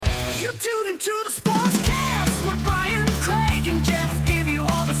You tune into the Sportscast with Brian, Craig, and Jeff. Give you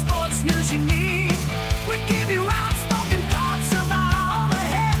all the sports news you need. We give you outspoken thoughts about all the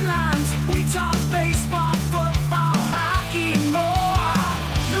headlines. We talk baseball, football, hockey, and more.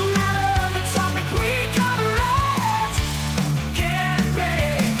 No matter the topic, we cover it. Get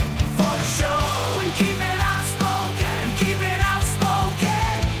ready for the show and keep it outspoken. Keep it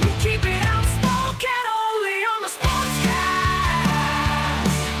outspoken. We keep it outspoken only on the Sportscast.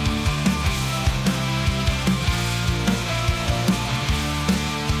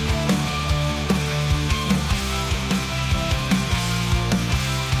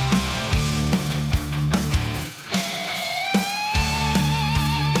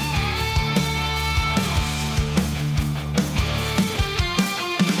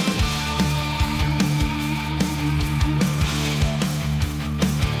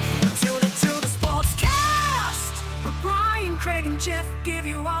 Tune into the Sportscast with Brian, Craig, and Jeff. Give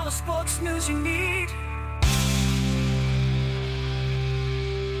you all the sports news you need.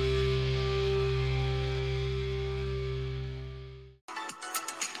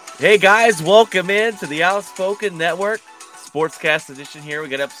 Hey guys, welcome in to the Outspoken Network Sportscast edition here. We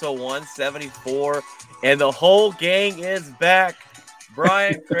got episode 174, and the whole gang is back.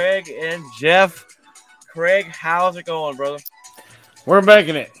 Brian, Craig, and Jeff. Craig, how's it going, brother? We're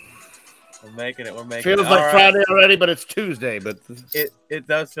making it. We're making it. Feels it. like All right. Friday already, but it's Tuesday. But It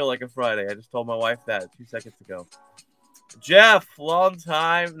does feel like a Friday. I just told my wife that 2 seconds ago. Jeff, long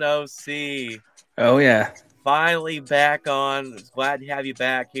time no see. Oh, yeah. Finally back on. Glad to have you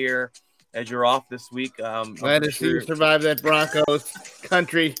back here as you're off this week. glad to see you survive that Broncos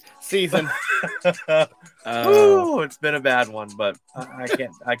country season. Woo, it's been a bad one, but I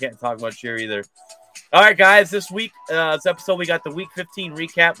can't talk much here either. All right, guys, this episode we got the Week 15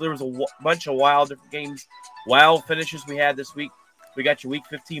 recap. There was a bunch of wild different games, wild finishes we had this week. We got your Week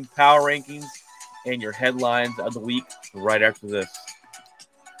 15 power rankings and your headlines of the week right after this.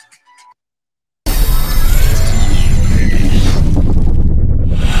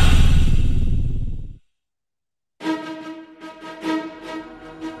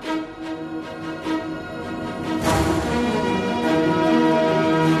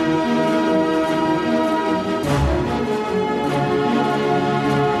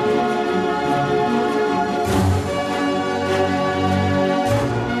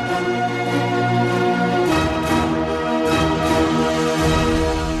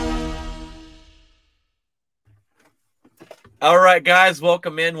 All right, guys,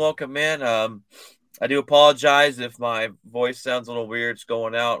 welcome in. I do apologize if my voice sounds a little weird. It's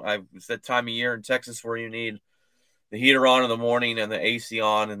going out. It's that time of year in Texas where you need the heater on in the morning and the AC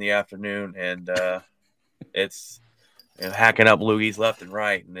on in the afternoon, and it's hacking up loogies left and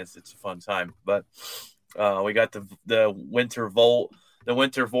right, and it's a fun time. But we got the winter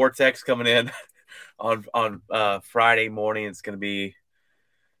vortex coming in on Friday morning. It's going to be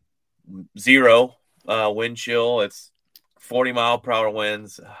 0 wind chill. It's 40-mile-per-hour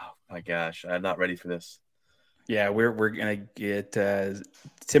winds. Oh, my gosh. I'm not ready for this. Yeah, we're going to get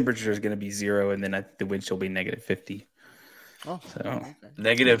temperature is going to be 0, and then the wind chill will be -50. Oh, So okay.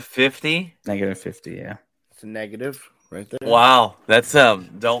 -50? -50, yeah. It's a negative right there. Wow. That's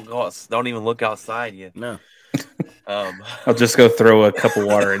don't even look outside yet. No. I'll just go throw a cup of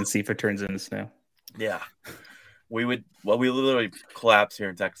water and see if it turns into snow. Yeah. We literally collapse here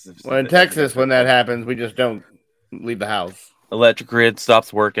in Texas. Well, in Texas, when that happens, we just don't leave the house. Electric grid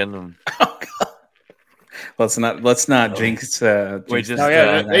stops working. And Let's not jinx. We just Oh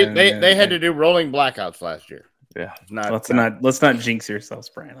yeah, they had to do rolling blackouts last year. yeah. Let's not jinx yourselves,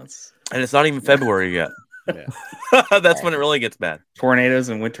 Brian. And it's not even February yet. Yeah. That's when it really gets bad. Tornadoes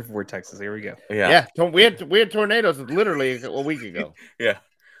and winter vortexes. Here we go. Yeah. We had tornadoes literally a week ago. Yeah.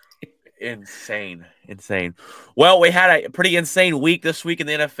 Insane. Well, we had a pretty insane week this week in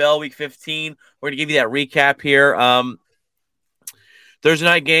the NFL, Week 15. We're going to give you that recap here. Thursday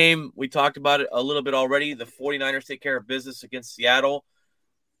night game, we talked about it a little bit already. The 49ers take care of business against Seattle.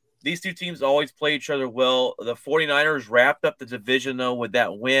 These two teams always play each other well. The 49ers wrapped up the division, though, with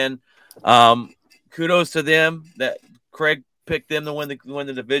that win. Kudos to them that Craig picked them to win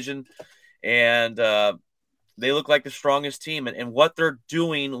the division. And they look like the strongest team. And what they're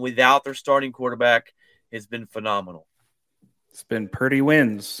doing without their starting quarterback has been phenomenal. It's been Purdy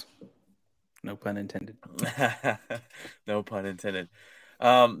wins. No pun intended. No pun intended.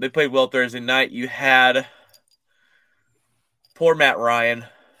 They played well Thursday night. You had poor Matt Ryan.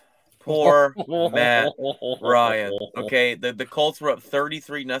 Poor Matt Ryan. Okay, the Colts were up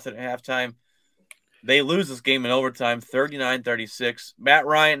 33-0 at halftime. They lose this game in overtime, 39-36. Matt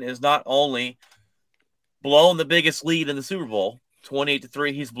Ryan is not only blown the biggest lead in the Super Bowl,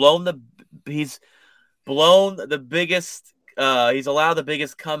 28-3. He's blown the biggest. He's allowed the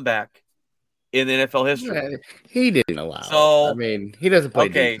biggest comeback in the NFL history. Yeah, he didn't allow So, it. I mean, he doesn't play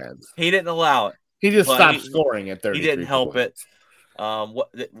Okay, defense. he didn't allow it. He just but stopped scoring at 30. He didn't help it. What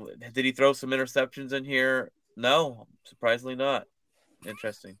did he throw some interceptions in here? No, surprisingly not.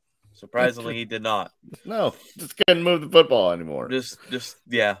 Interesting. Surprisingly, he did not. No, just couldn't move the football anymore. Just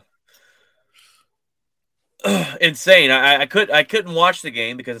yeah. Insane. I couldn't watch the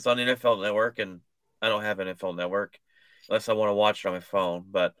game because it's on NFL Network, and I don't have NFL Network unless I want to watch it on my phone.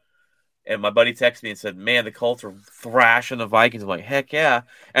 And my buddy texted me and said, "Man, the Colts are thrashing the Vikings." I'm like, "Heck yeah!"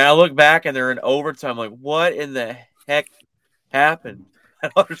 And I look back and they're in overtime. I'm like, what in the heck happened? I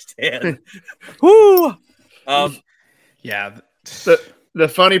don't understand. Woo! Yeah. The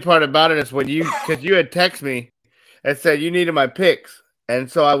funny part about it is because you had texted me and said you needed my picks,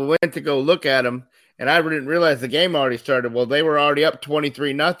 and so I went to go look at them, and I didn't realize the game already started. Well, they were already up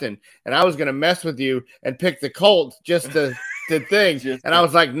 23-0, and I was going to mess with you and pick the Colts just to things, and I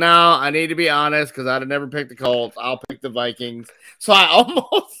was like, no, I need to be honest because I'd have never picked the Colts. I'll pick the Vikings. So I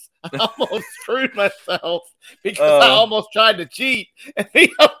almost screwed myself because I almost tried to cheat and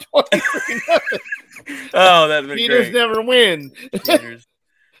be up 23-0. Oh, that'd been Cheaters great. never win. Cheaters.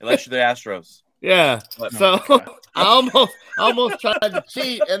 Unless you're the Astros. Yeah. But- So I almost tried to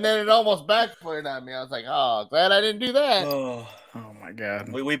cheat, and then it almost backfired on me. I was like, oh, glad I didn't do that. Oh, my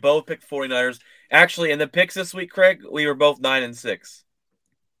God. we both picked 49ers. Actually, in the picks this week, Craig, we were both 9-6.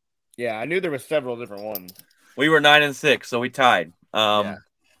 Yeah, I knew there were several different ones. We were 9-6, so we tied. Yeah.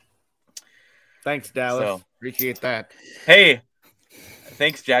 Thanks, Dallas. So- Appreciate that. Hey,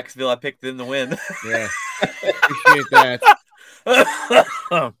 thanks, Jacksonville. I picked them to win. Yeah. Appreciate that.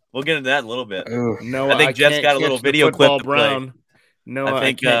 We'll get into that in a little bit. No, I think Jeff's can't got a catch little the video clip football to play. Brown. No, I I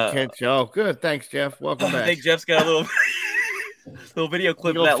think, can't catch. Oh, good. Thanks, Jeff. Welcome back. I think Jeff's got a little video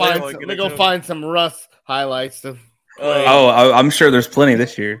clip of that later. Let me go find some Russ highlights. To play. I'm sure there's plenty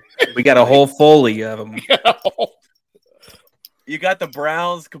this year. We got a whole foley of them. You got the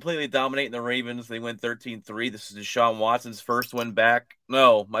Browns completely dominating the Ravens. They win 13-3. This is Deshaun Watson's first win back.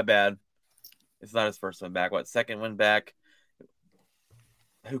 No, my bad. It's not his first win back. What, second win back?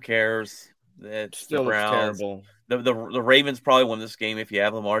 Who cares? It's Still the Browns. terrible. The Ravens probably won this game if you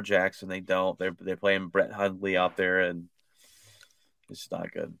have Lamar Jackson. They don't. They're playing Brett Hundley out there, and it's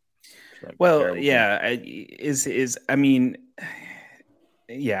not good. Well, yeah, I mean,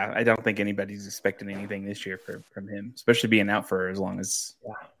 yeah, I don't think anybody's expecting anything this year from him, especially being out for as long as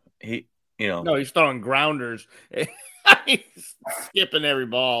No, he's throwing grounders. He's skipping every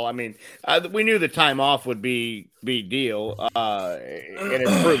ball. I mean, we knew the time off would be big deal, and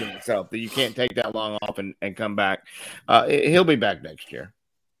it's proven itself that you can't take that long off and come back. He'll be back next year.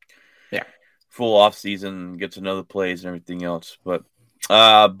 Yeah, full off season, gets another plays and everything else. But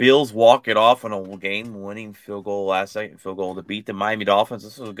Bills walk it off on a game-winning field goal last second field goal to beat the Miami Dolphins.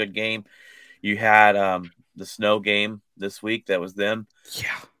 This was a good game. You had the snow game this week. That was them.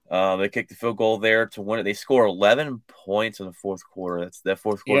 Yeah. They kicked the field goal there to win it. They score 11 points in the fourth quarter. That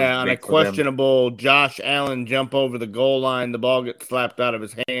fourth quarter. Yeah, on a questionable Josh Allen jump over the goal line. The ball gets slapped out of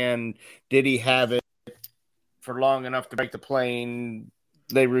his hand. Did he have it for long enough to make the plane?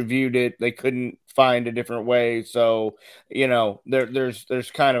 They reviewed it. They couldn't find a different way. So,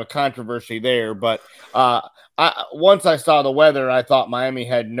 there's kind of a controversy there. But once I saw the weather, I thought Miami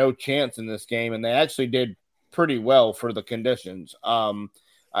had no chance in this game, and they actually did pretty well for the conditions.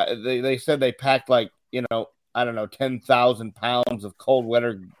 They said they packed 10,000 pounds of cold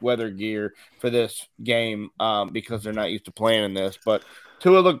weather gear for this game because they're not used to playing in this. But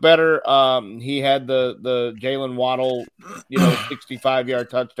Tua looked better. He had the Jalen Waddle, 65-yard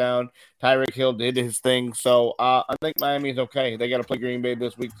touchdown. Tyreek Hill did his thing. So I think Miami's okay. They got to play Green Bay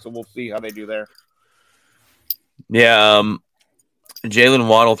this week, so we'll see how they do there. Yeah, Jalen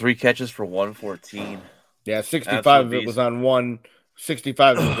Waddle, 3 catches for 114. Yeah, 65 of it was on one.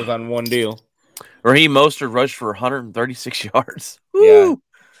 65 of it was on one deal. Raheem Mostert rushed for 136 yards. Woo! Yeah.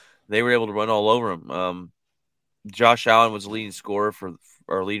 They were able to run all over him. Josh Allen was the leading scorer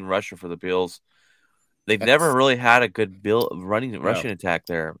leading rusher for the Bills. They've never really had a good rushing attack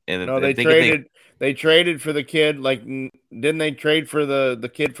there. And no, they traded for the kid. Didn't they trade for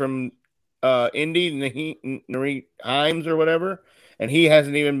the kid from Indy, Nareem Hines or whatever? And he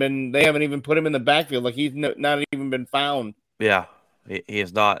hasn't even been. They haven't even put him in the backfield. He's not even been found. Yeah, he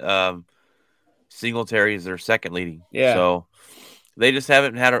is not. Singletary is their second leading. Yeah. So they just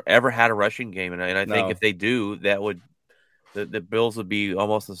haven't ever had a rushing game, and I think if they do, that would the Bills would be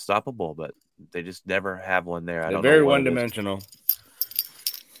almost unstoppable. But they just never have one there. They're very one-dimensional.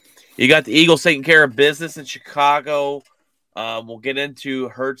 You got the Eagles taking care of business in Chicago. We'll get into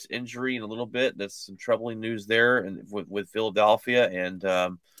Hurts' injury in a little bit. That's some troubling news there, and with Philadelphia. And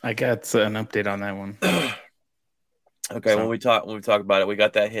I got an update on that one. Okay, when we talk about it, we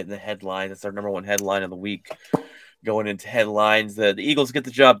got that hit in the headline. That's our number one headline of the week. Going into headlines, the Eagles get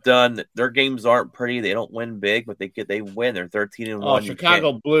the job done. Their games aren't pretty. They don't win big, but they win. They're 13-1. Oh,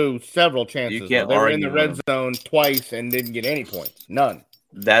 Chicago blew several chances. You can't they were argue in the red zone twice and didn't get any points. None.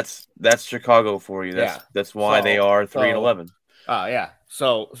 That's Chicago for you. That's why they are 3-11. Yeah.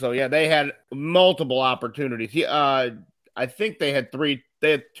 So yeah, they had multiple opportunities. I think they had 2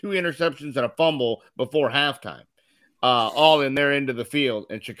 interceptions and a fumble before halftime. All in their end of the field,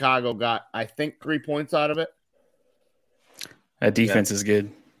 and Chicago got, I think, 3 points out of it. That defense is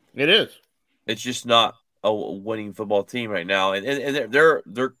good. It is. It's just not a winning football team right now, and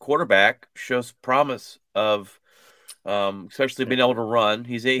their quarterback shows promise of, especially being able to run.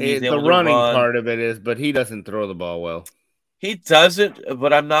 He's able the running to run. Part of it is, but he doesn't throw the ball well. He doesn't,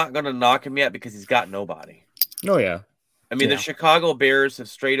 but I'm not going to knock him yet because he's got nobody. Oh yeah. I mean, the Chicago Bears have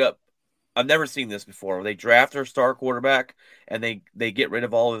straight up. I've never seen this before. They draft their star quarterback and they get rid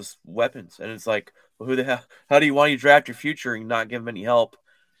of all his weapons, and it's like, well, who the hell? How do you want to draft your future and not give him any help?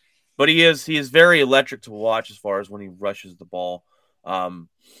 But he is very electric to watch as far as when he rushes the ball.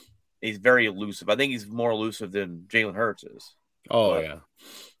 He's very elusive. I think he's more elusive than Jalen Hurts is. Oh yeah.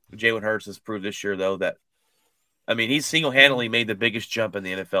 Jalen Hurts has proved this year though that, I mean, he's single-handedly made the biggest jump in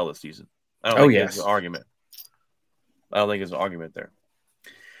the NFL this season. I don't think there's an argument. I don't think there's an argument there.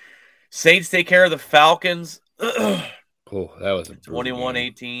 Saints take care of the Falcons. Oh, that was a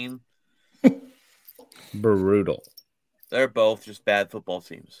 21-18. Brutal. They're both just bad football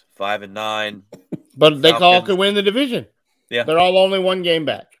teams. 5-9. But they all could win the division. Yeah. They're all only one game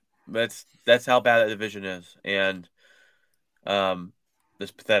back. That's how bad that division is. And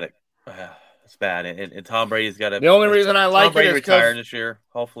it's pathetic. It's bad. And Tom Brady's got to. The only reason I like Tom Brady it is retiring this year,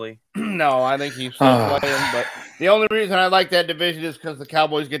 hopefully. No, I think he's still playing. But the only reason I like that division is because the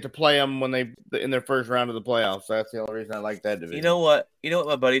Cowboys get to play them when in their first round of the playoffs. So that's the only reason I like that division. You know what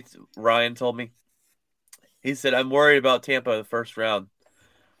my buddy Ryan told me? He said, I'm worried about Tampa in the first round.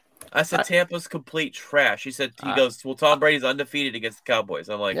 I said, Tampa's complete trash. He goes, well, Tom Brady's undefeated against the Cowboys.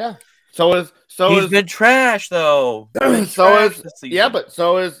 I'm like, yeah. He's been trash though. So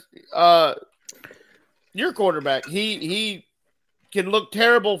is your quarterback. He can look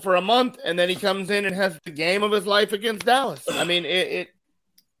terrible for a month, and then he comes in and has the game of his life against Dallas. I mean,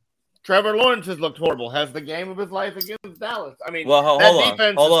 Trevor Lawrence has looked horrible. Has the game of his life against Dallas. I mean, well, hold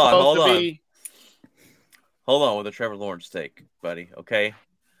on. Hold on with the Trevor Lawrence take, buddy. Okay,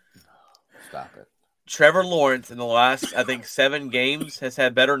 stop it. Trevor Lawrence in the last, I think, 7 games has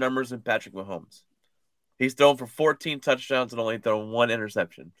had better numbers than Patrick Mahomes. He's thrown for 14 touchdowns and only thrown 1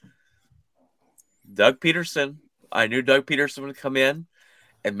 interception. Doug Peterson, I knew Doug Peterson would come in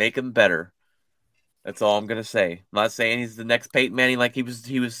and make him better. That's all I'm going to say. I'm not saying he's the next Peyton Manning like he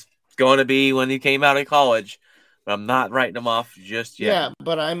was going to be when he came out of college, but I'm not writing him off just yet. Yeah,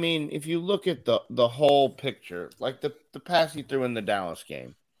 but I mean, if you look at the whole picture, like the pass he threw in the Dallas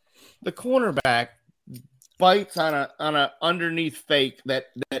game, the cornerback bites on a underneath fake that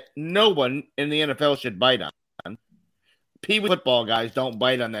no one in the NFL should bite on. Pee-wee football guys don't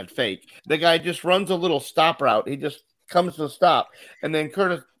bite on that fake. The guy just runs a little stop route. He just comes to a stop, and then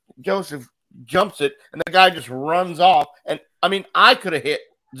Curtis Joseph jumps it, and the guy just runs off. And I mean, I could have hit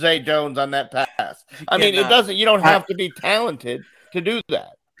Zay Jones on that pass. I mean, it doesn't. You don't have to be talented to do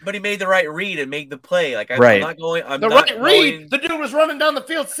that. But he made the right read and made the play. Like I'm not going. Read. The dude was running down the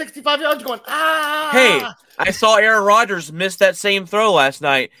field 65 yards, going Hey, I saw Aaron Rodgers miss that same throw last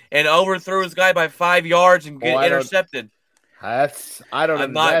night and overthrew his guy by 5 yards and get intercepted. I'm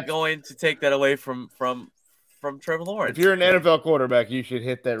not going to take that away from Trevor Lawrence. If you're an NFL quarterback, you should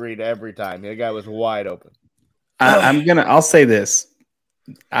hit that read every time. The guy was wide open. I'll say this.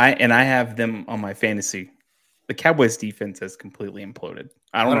 I have them on my fantasy. The Cowboys defense has completely imploded.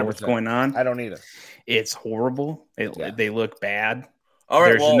 I don't 100%. Know what's going on. I don't either. It's horrible. They look bad. All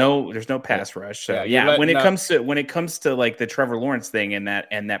right, there's no pass rush. So when it comes to like the Trevor Lawrence thing and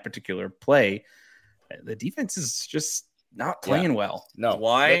that particular play, the defense is just not playing well. No.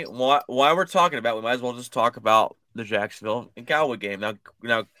 Why we're talking about? We might as well just talk about the Jacksonville and Cowboy game.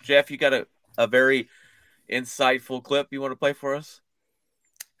 Now, Jeff, you got a very insightful clip you want to play for us?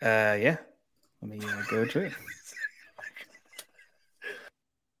 Yeah. Let me go to it.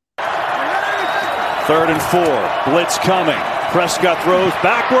 3rd and 4. Blitz coming. Prescott throws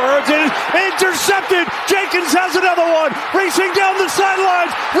backwards and intercepted. Jenkins has another one. Racing down the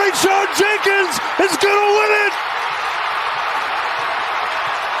sidelines. Rayshon Jenkins is going to win it.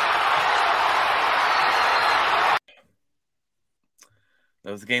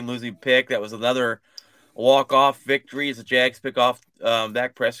 That was a game-losing pick. That was another walk-off victory as the Jags pick off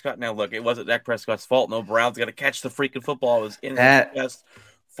Dak Prescott. Now, look, it wasn't Dak Prescott's fault. No, Brown's got to catch the freaking football. It was in his chest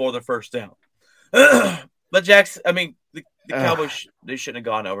for the first down. But the Cowboys, they shouldn't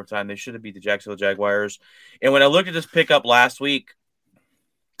have gone to overtime. They should have beat the Jacksonville Jaguars. And when I looked at this pickup last week,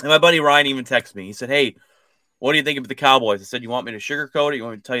 and my buddy Ryan even texted me. He said, hey, what do you think of the Cowboys? I said, you want me to sugarcoat it? You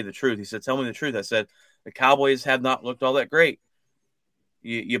want me to tell you the truth? He said, tell me the truth. I said, the Cowboys have not looked all that great.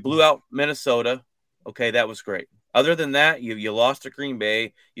 You blew out Minnesota. Okay, that was great. Other than that, you lost to Green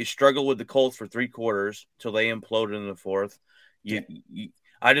Bay. You struggled with the Colts for 3 quarters till they imploded in the fourth.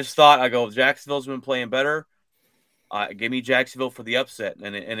 I just thought, Jacksonville's been playing better. Give me Jacksonville for the upset.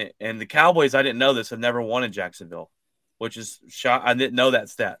 And the Cowboys, I didn't know this, have never won in Jacksonville, which is shot. I didn't know that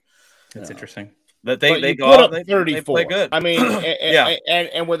stat. That's interesting. But they go up 34. They play good. I mean,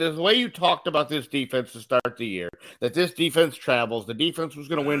 and with the way you talked about this defense to start the year, that this defense travels, the defense was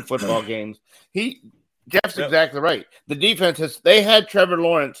going to win football games. Jeff's exactly right. The defense they had Trevor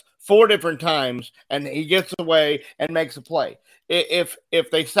Lawrence 4 different times, and he gets away and makes a play. If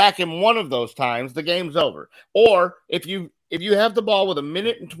they sack him one of those times, the game's over. Or if you have the ball with 1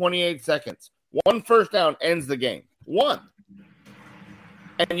 minute and 28 seconds, 1 first down ends the game. 1.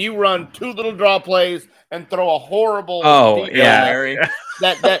 And you run 2 little draw plays and throw a horrible. Oh, yeah. Mary.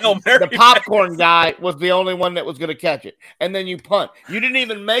 The popcorn guy was the only one that was going to catch it. And then you punt. You didn't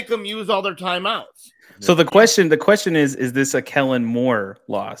even make them use all their timeouts. So the question is this a Kellen Moore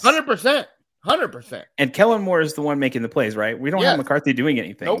loss? 100%. 100%. And Kellen Moore is the one making the plays, right? We don't have McCarthy doing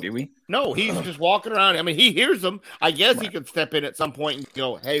anything, do we? No, he's just walking around. I mean, he hears them. I guess he could step in at some point and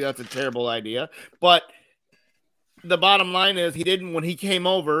go, hey, that's a terrible idea. But the bottom line is when he came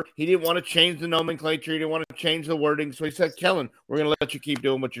over, he didn't want to change the nomenclature. He didn't want to change the wording. So he said, Kellen, we're going to let you keep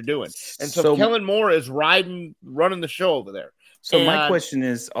doing what you're doing. And so Kellen Moore is running the show over there. So my question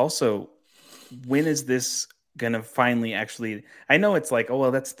is also, when is this going to finally actually – I know it's like,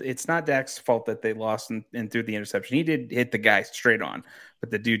 it's not Dak's fault that they lost and threw the interception. He did hit the guy straight on,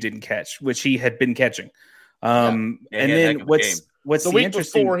 but the dude didn't catch, which he had been catching. And then what's the week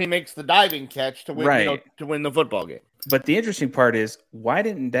before he makes the diving catch to win, to win the football game. But the interesting part is, why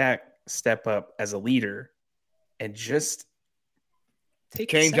didn't Dak step up as a leader and just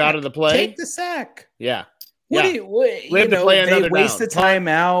change out of the play? Take the sack. Yeah. Live to play another down. Waste the time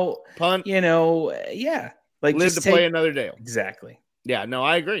out. Punt. Like live to play another day. Exactly. Yeah. No,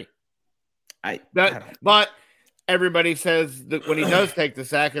 I agree. But everybody says that when he does take the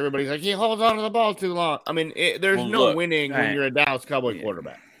sack, everybody's like, he holds on to the ball too long. I mean, there's no winning when you're a Dallas Cowboy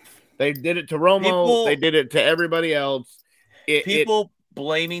quarterback. They did it to Romo. They did it to everybody else. People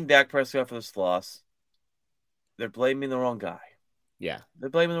blaming Dak Prescott for this loss, they're blaming the wrong guy. Yeah. They're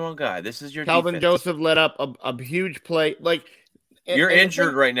blaming the wrong guy. This is your Calvin defense. Joseph let up a huge play. You're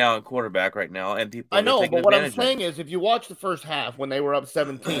injured right now in quarterback right now. And people I know, but what I'm saying is if you watch the first half when they were up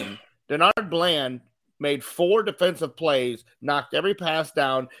 17, Denard Bland made 4 defensive plays, knocked every pass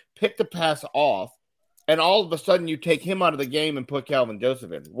down, picked the pass off, and all of a sudden you take him out of the game and put Calvin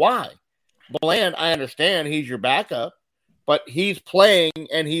Joseph in. Why? Bland, I understand he's your backup, but he's playing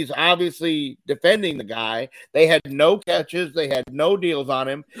and he's obviously defending the guy. They had no catches. They had no deals on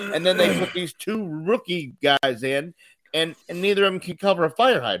him. And then they put these 2 rookie guys in, and neither of them can cover a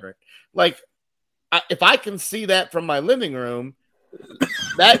fire hydrant. If I can see that from my living room,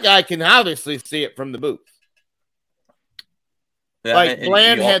 that guy can obviously see it from the booth. Yeah,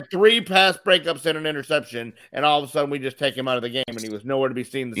 Bland had 3 pass breakups and an interception, and all of a sudden we just take him out of the game, and he was nowhere to be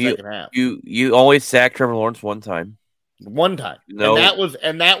seen in the second half. You always sack Trevor Lawrence one time. No. And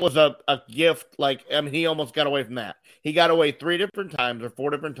that was a gift. He almost got away from that. He got away 3 different times or 4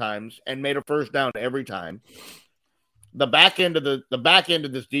 different times and made a first down every time. The back end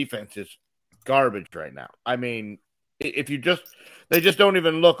of this defense is garbage right now. I mean, they just don't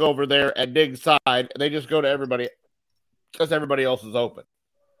even look over there at Diggs' side. They just go to everybody because everybody else is open.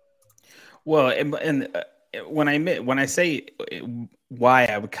 Well, and when I say why,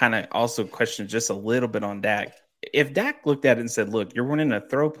 I would kind of also question just a little bit on Dak. If Dak looked at it and said, "Look, you're running a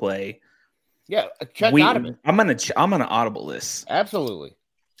throw play, check out of it. I'm gonna audible this absolutely."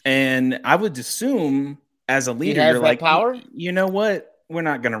 And I would assume as a leader, you're like, power. You know what? We're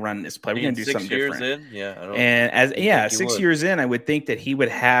not gonna run this play. We're gonna do something different. And 6 years in, I would think that he would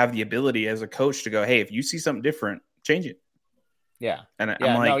have the ability as a coach to go, "Hey, if you see something different, change it." Yeah. And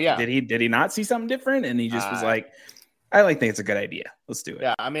I'm like, did he not see something different? And he just was like, I think it's a good idea. Let's do it.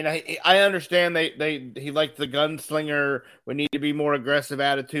 Yeah, I mean, I understand he liked the gunslinger. We need to be more aggressive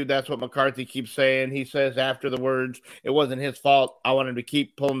attitude. That's what McCarthy keeps saying. He says after the words, it wasn't his fault. I wanted to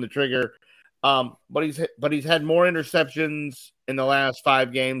keep pulling the trigger. But he's had more interceptions in the last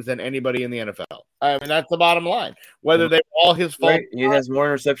 5 games than anybody in the NFL. I mean, that's the bottom line. Whether they were all his fault, Right. He has more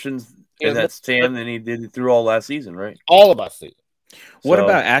interceptions in that stand than he did through all last season, right? all of us see. What So-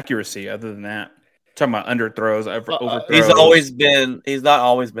 about accuracy other than that? Talking about underthrows, overthrows. He's not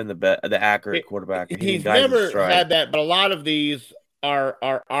always been the accurate quarterback. He's never had that, but a lot of these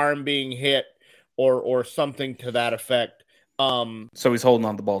are arm being hit or something to that effect. So he's holding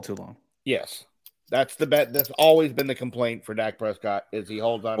on the ball too long. Yes. That's the bet. That's always been the complaint for Dak Prescott is he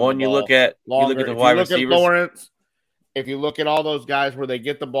holds on. When to the you ball look at longer. the wide receivers, If you look at Lawrence, if you look at all those guys where they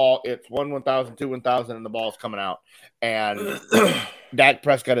get the ball, it's 1,000, 2,000, and the ball's coming out. And Dak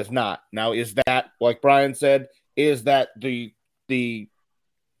Prescott is not. Now, is that, like Brian said, is that the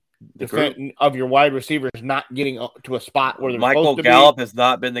defense of your wide receivers not getting to a spot where they're Michael supposed to Gallup be? has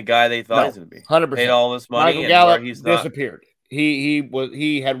not been the guy they thought he was going to be. 100%. Paid all this money, Michael and Gallup he's not. disappeared.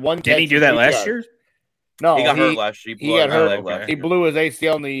 He had one. Did he do that last year? No, He got hurt last year. He got hurt. Okay. He blew his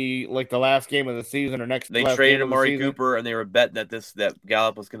ACL in the last game of the season or next. They last traded game of the Amari season. Cooper, and they were betting that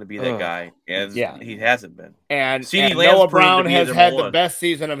Gallup was going to be that guy, and he hasn't been. And CeeDee Lamb's Noah proved to Brown be has their had one. the best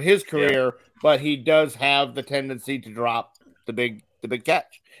season of his career, but he does have the tendency to drop the big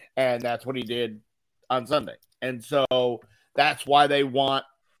catch, and that's what he did on Sunday. And so that's why they want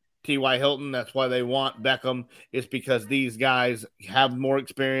T.Y. Hilton. That's why they want Beckham, is because these guys have more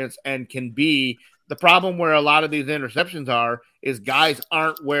experience and can be. The problem where a lot of these interceptions are is guys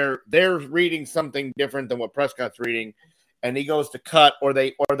aren't where they're reading something different than what Prescott's reading, and he goes to cut, or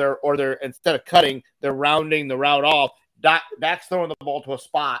they're instead of cutting, they're rounding the route off. Dak's throwing the ball to a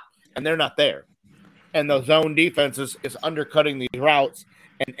spot, and they're not there, and the zone defense is undercutting these routes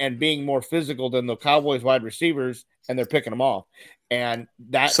and being more physical than the Cowboys wide receivers, and they're picking them off, and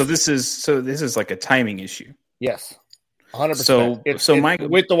that. So this is like a timing issue. Yes, 100%. So It's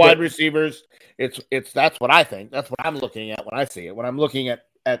with the wide receivers. It's that's what I think. That's what I'm looking at when I see it. When I'm looking at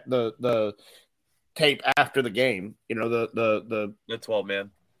the tape after the game, the 12 man.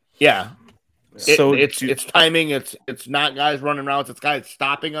 yeah. So It's timing. It's not guys running routes. It's guys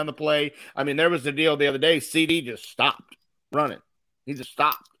stopping on the play. I mean, there was a deal the other day. CD just stopped running. He just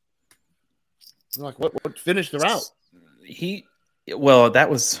stopped. I'm like, what? Finish the route.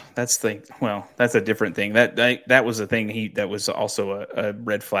 That's a different thing. That was a thing that was also a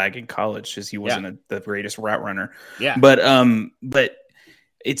red flag in college, because he wasn't the greatest route runner. Yeah. But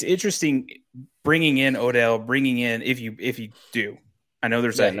it's interesting bringing in Odell, if you do. I know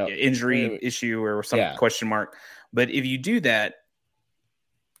there's an injury issue or some question mark, but if you do that,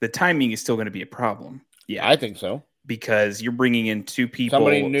 the timing is still going to be a problem. Yeah, I think so. Because you're bringing in two people,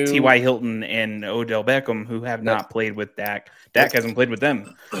 T.Y. Hilton and Odell Beckham, who have not played with Dak. Dak hasn't played with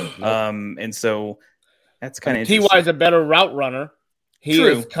them. And so that's kind of T.Y. is a better route runner. He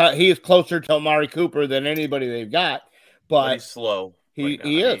is closer to Amari Cooper than anybody they've got, but he's slow. He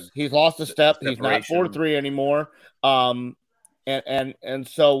is. He's lost a step. He's not 4.3 anymore. And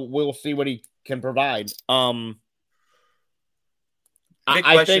so we'll see what he can provide. Big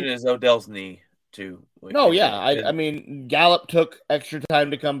question is Odell's knee too. I mean, Gallup took extra time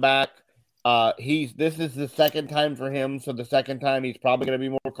to come back. This is the second time for him, so the second time he's probably going to be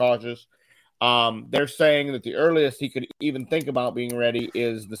more cautious. They're saying that the earliest he could even think about being ready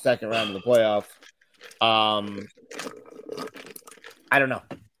is the second round of the playoffs. I don't know.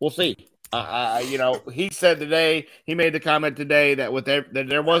 We'll see. He said today, he made the comment today that that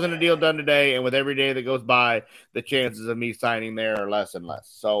there wasn't a deal done today, and with every day that goes by, the chances of me signing there are less and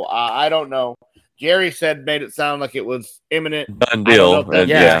less. So I don't know. Jerry made it sound like it was imminent. Done deal.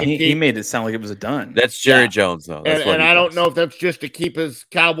 He made it sound like it was a done. That's Jerry Jones, though. And I don't know if that's just to keep his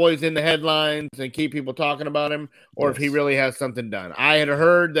Cowboys in the headlines and keep people talking about him, or if he really has something done. I had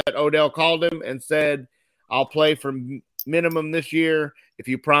heard that Odell called him and said, I'll play for minimum this year if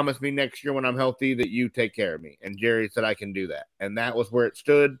you promise me next year when I'm healthy that you take care of me. And Jerry said, I can do that. And that was where it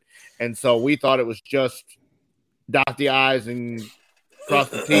stood. And so we thought it was just dot the I's and cross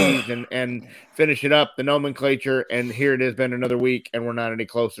the T's and finish it up, the nomenclature. And here it has been another week, and we're not any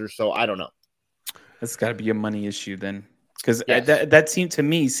closer. So I don't know. That's got to be a money issue then. Because that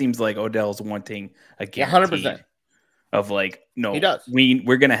seems like Odell's wanting a guarantee 100%. Of like, no, he does.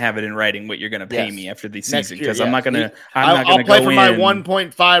 We're gonna have it in writing what you're gonna pay me after the season, because I'm not gonna I'll play go for in, my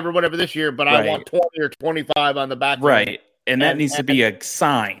 1.5 or whatever this year, but I want 20 or 25 on the back end. Right, and that needs to be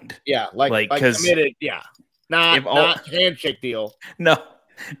signed. Yeah, like committed. Yeah, not handshake deal. No,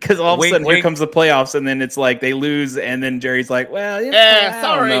 because all of a sudden here comes the playoffs, and then it's like they lose, and then Jerry's like, well,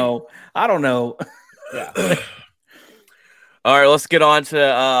 sorry, I don't know. Yeah. All right, let's get on to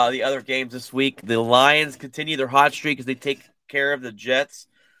the other games this week. The Lions continue their hot streak as they take care of the Jets.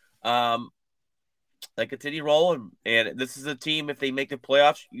 they continue rolling. And this is a team, if they make the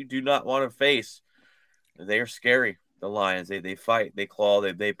playoffs, you do not want to face. They are scary, the Lions. They fight, they claw,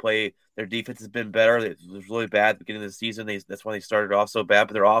 they play. Their defense has been better. It was really bad at the beginning of the season. That's why they started off so bad,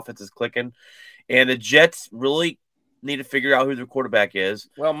 but their offense is clicking. And the Jets really need to figure out who their quarterback is.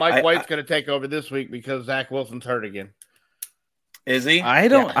 Well, Mike White's going to take over this week because Zach Wilson's hurt again. Is he?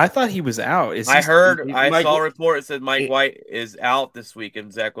 I thought he was out. I saw a report that said Mike White is out this week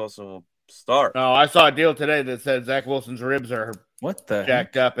and Zach Wilson will start. No, I saw a deal today that said Zach Wilson's ribs are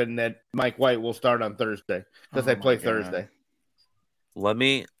jacked up and that Mike White will start on Thursday because they play Thursday. Let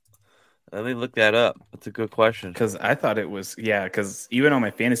me look that up. That's a good question. Because I thought it was, because even on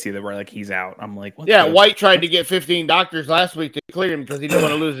my fantasy, they were like, he's out. I'm like, what? White tried to get 15 doctors last week to clear him because he didn't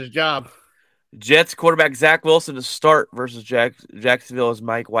want to lose his job. Jets quarterback Zach Wilson to start versus Jacksonville as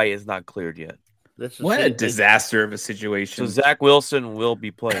Mike White is not cleared yet. What a disaster of a situation. So Zach Wilson will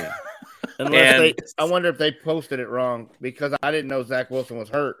be playing. I wonder if they posted it wrong because I didn't know Zach Wilson was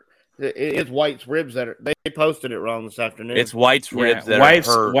hurt. It's White's ribs they posted it wrong this afternoon. It's White's ribs that are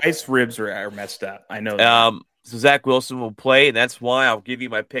hurt. White's ribs are messed up. I know that. So Zach Wilson will play, and that's why I'll give you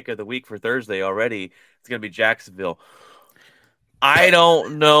my pick of the week for Thursday already. It's going to be Jacksonville. I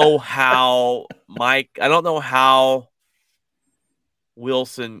don't know how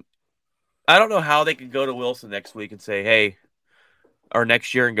Wilson. I don't know how they can go to Wilson next week and say, hey, or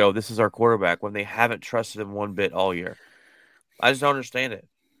next year and go, this is our quarterback when they haven't trusted him one bit all year. I just don't understand it.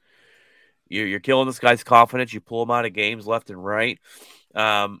 You're killing this guy's confidence. You pull him out of games left and right.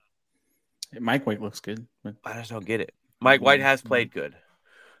 Mike White looks good. I just don't get it. Mike White has played good.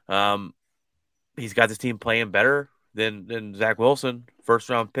 He's got this team playing better than Zach Wilson, first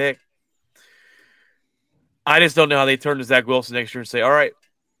round pick. I just don't know how they turn to Zach Wilson next year and say, all right,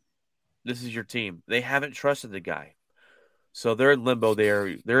 this is your team. They haven't trusted the guy. So they're in limbo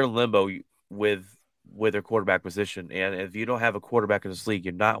there. They're in limbo with their quarterback position. And if you don't have a quarterback in this league,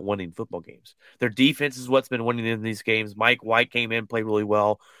 you're not winning football games. Their defense is what's been winning in these games. Mike White came in, played really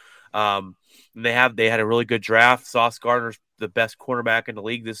well. They had a really good draft. Sauce Gardner's the best cornerback in the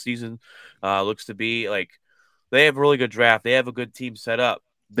league this season. Looks to be like they have a really good draft. They have a good team set up.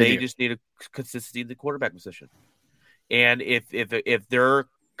 They just need a consistency in the quarterback position. And if their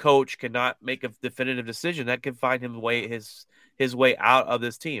coach cannot make a definitive decision, that can find him his way out of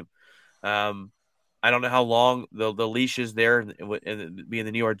this team. I don't know how long the leash is there and being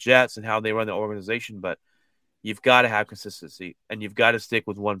the New York Jets and how they run the organization, but you've got to have consistency and you've got to stick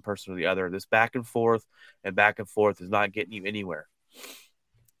with one person or the other. This back and forth is not getting you anywhere.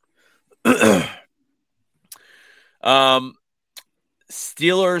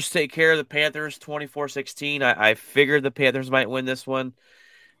 Steelers take care of the Panthers 24-16. I figured the Panthers might win this one.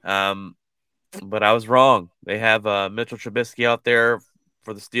 But I was wrong. They have Mitchell Trubisky out there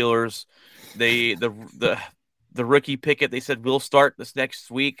for the Steelers. The rookie Pickett, they said will start this next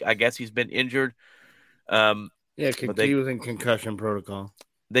week. I guess he's been injured. He was in concussion protocol.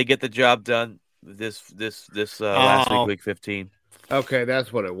 They get the job done this last week 15. Okay,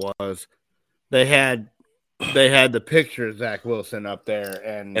 that's what it was. They had the picture of Zach Wilson up there,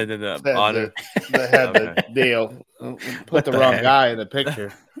 and then they had the deal. Put the wrong guy in the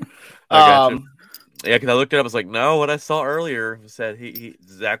picture. Yeah, because I looked it up. I was like, no, what I saw earlier said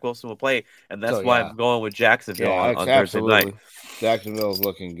Zach Wilson will play, and that's why I'm going with Jacksonville on Thursday night. Jacksonville's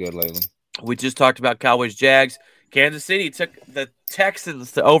looking good lately. We just talked about Cowboys Jags. Kansas City took the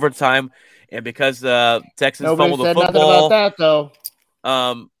Texans to overtime, and because the Texans fumbled the football, nothing about that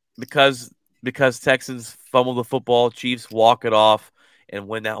though. Because Texans fumbled the football, Chiefs walk it off and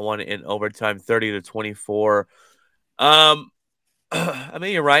win that one in overtime, 30-24. I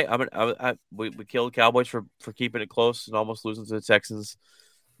mean, you're right. We killed the Cowboys for keeping it close and almost losing to the Texans.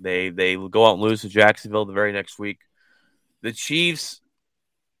 They go out and lose to Jacksonville the very next week. The Chiefs,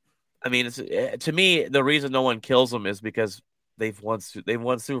 I mean, to me, the reason no one kills them is because they've won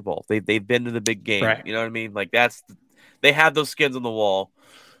Super Bowl. They've been to the big game. Right. You know what I mean? Like they have those skins on the wall,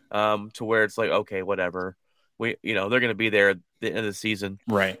 to where it's like, okay, whatever. They're going to be there at the end of the season.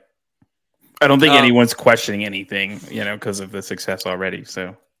 Right. I don't think anyone's questioning anything, because of the success already.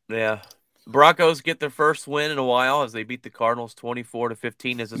 So yeah, Broncos get their first win in a while as they beat the Cardinals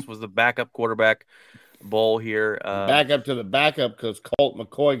 24-15. As this was the backup quarterback bowl here. Back up to the backup because Colt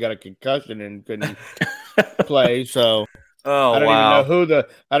McCoy got a concussion and couldn't play. So I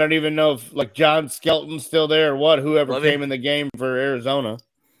don't even know if like John Skelton's still there or what. Whoever came in the game for Arizona.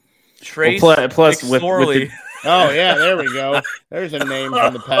 Trace plus with oh yeah, there we go. There's a name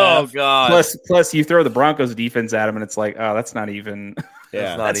from the past. Oh god. Plus, you throw the Broncos defense at him, and it's like, oh, that's not even.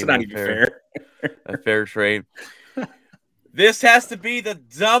 Yeah, that's not even fair. A fair trade. This has to be the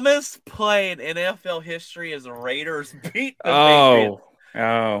dumbest play in NFL history as the Raiders beat the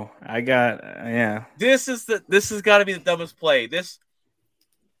Patriots. I got yeah. This has got to be the dumbest play. Let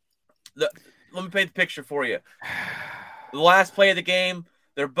me paint the picture for you. The last play of the game,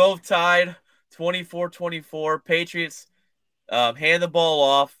 they're both tied, 24-24. Patriots hand the ball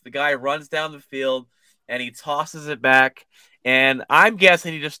off. The guy runs down the field, and he tosses it back. And I'm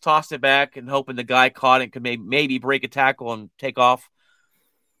guessing he just tossed it back and hoping the guy caught it and could maybe break a tackle and take off.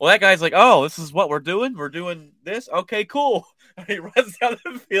 Well, that guy's like, oh, this is what we're doing? We're doing this? Okay, cool. And he runs down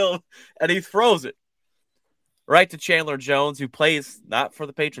the field, and he throws it right to Chandler Jones, who plays not for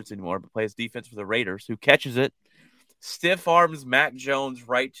the Patriots anymore, but plays defense for the Raiders, who catches it, stiff arms Mac Jones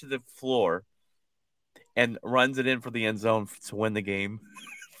right to the floor, and runs it in for the end zone to win the game.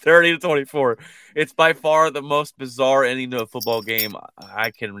 30-24. It's by far the most bizarre ending to a football game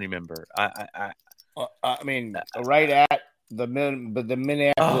I can remember. I mean, right at the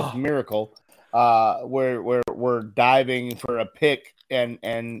Minneapolis Miracle, where we're diving for a pick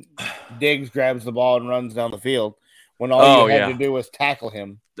and Diggs grabs the ball and runs down the field when all you had to do was tackle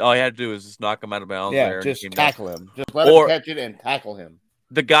him. All you had to do was just knock him out of bounds. Yeah, there just tackle him. Just let him catch it and tackle him.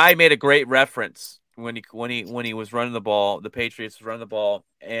 The guy made a great reference when he was running the ball. The Patriots was running the ball,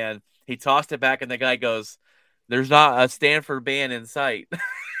 and he tossed it back, and the guy goes, "There's not a Stanford band in sight."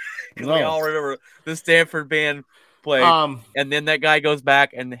 Because we all remember the Stanford band play. And then that guy goes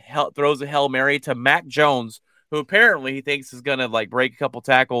back and throws a Hail Mary to Mac Jones, who apparently he thinks is gonna like break a couple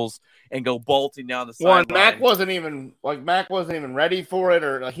tackles and go bolting down the sideline. Mac wasn't even ready for it,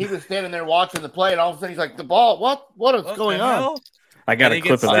 or he was standing there watching the play, and all of a sudden he's like, "The ball, what is going on?" I got a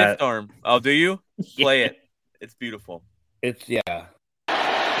clip of that. Arm. Oh, do you? Play it. It's beautiful.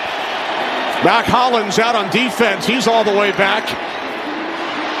 Mac Hollins out on defense. He's all the way back.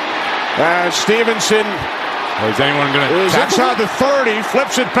 Stevenson. Is anyone going to? Outside the 30,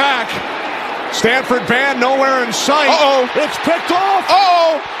 flips it back. Stanford band nowhere in sight. It's picked off.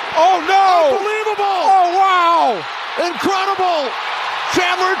 Oh no! Unbelievable! Oh wow! Incredible!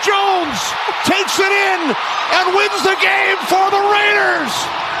 Chandler Jones takes it in and wins the game for the Raiders.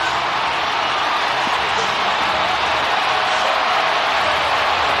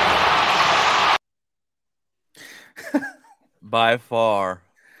 By far,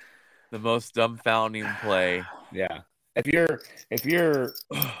 the most dumbfounding play. Yeah. If you're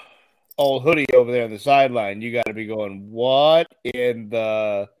old Hoodie over there on the sideline, you got to be going, what in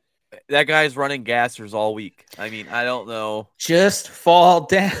the... That guy's running gassers all week. I mean, I don't know. Just fall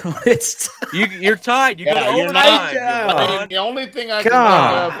down. You're tied. You go to overtime. The only thing I can think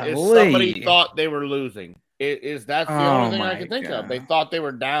of is somebody thought they were losing. That's the only thing I can think of. They thought they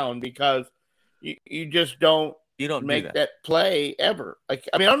were down because you just don't. You don't make that play ever. Like,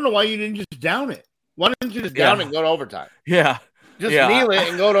 I mean, I don't know why you didn't just down it. Why didn't you just down it and go to overtime? Yeah. Just kneel it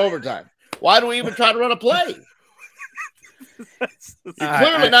and go to overtime. Why do we even try to run a play? You're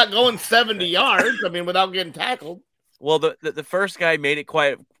clearly not going 70 yards. I mean, without getting tackled. Well, the first guy made it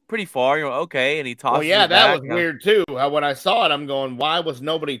pretty far. You're okay, and he tossed. Well, yeah, that was weird too. When I saw it, I'm going, why was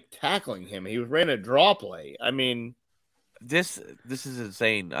nobody tackling him? He was running a draw play. I mean, this is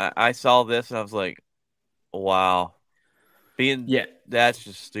insane. I saw this and I was like, wow, that's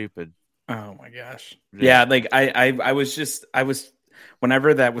just stupid. Oh my gosh. Yeah, like I was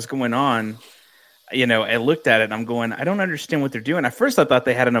whenever that was going on. I looked at it and I'm going, I don't understand what they're doing. At first I thought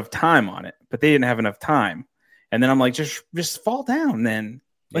they had enough time on it, but they didn't have enough time. And then I'm like, just fall down then.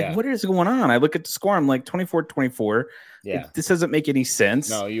 Like, what is going on? I look at the score. I'm like 24-24. Yeah. This doesn't make any sense.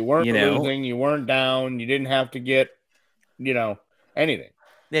 No, you weren't losing. You weren't down. You didn't have to get, anything.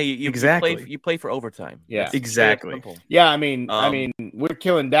 Yeah, exactly. You play for overtime. Yeah, that's exactly. Yeah, I mean, we're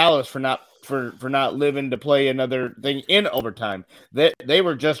killing Dallas for not living to play another thing in overtime. They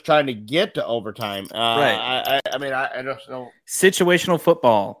were just trying to get to overtime. Right. I don't know. Situational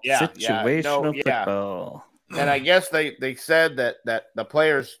football. Yeah. Situational football. And I guess they said that the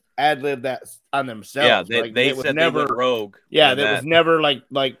players ad-libbed that on themselves. Yeah, they said they went rogue. Yeah, that was never like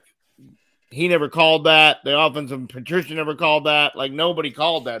he never called that. The offensive Patricia never called that. Like, nobody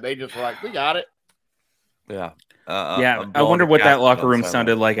called that. They just were like, we got it. Yeah. I wonder what that locker room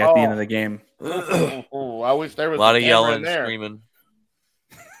sounded like at the end of the game. I wish there was a lot of yelling and screaming.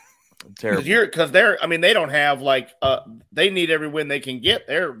 Terrible. Because they don't have they need every win they can get.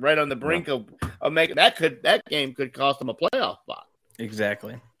 They're right on the brink of making that game could cost them a playoff spot.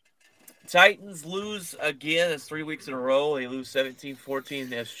 Exactly. Titans lose again. It's 3 weeks in a row. They lose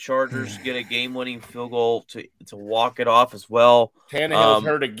 17-14 as Chargers get a game-winning field goal to walk it off as well. Tannehill's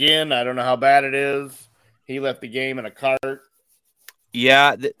hurt again. I don't know how bad it is. He left the game in a cart.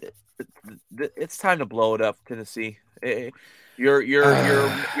 Yeah, it's time to blow it up, Tennessee. You're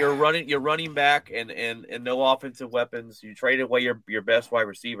running back and no offensive weapons. You traded away your best wide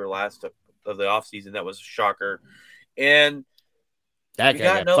receiver last of the offseason. That was a shocker. And That you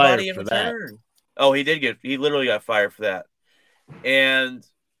guy got got fired nobody in for that. return. Oh, he literally got fired for that. And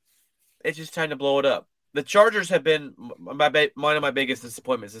it's just time to blow it up. The Chargers have been one of my biggest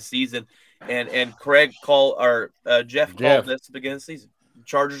disappointments this season. And Jeff called this at the beginning of the season.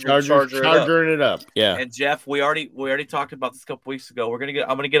 Chargers charging it up. Yeah. And Jeff, we already talked about this a couple weeks ago. I'm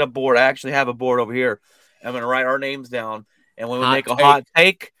gonna get a board. I actually have a board over here. I'm gonna write our names down, and when we make a hot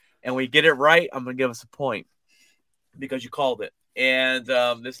take and we get it right, I'm gonna give us a point because you called it. And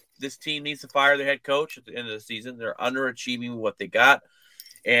this team needs to fire their head coach at the end of the season. They're underachieving what they got,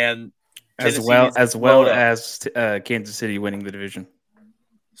 and as Tennessee well as Kansas City winning the division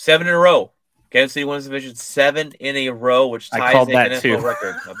 7 in a row. Kansas City wins the division 7 in a row, which ties the NFL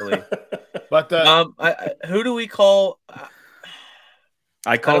record, I believe. But who do we call?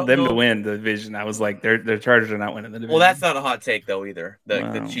 I called them to win the division. I was like, their Chargers are not winning the division. Well, that's not a hot take though either.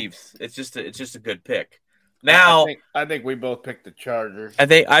 The Chiefs. It's just a good pick. Now, I think we both picked the Chargers.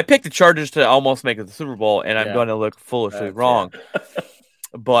 I picked the Chargers to almost make it the Super Bowl, and I'm going to look foolishly wrong.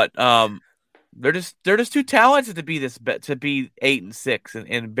 But they're just too talented to be 8-6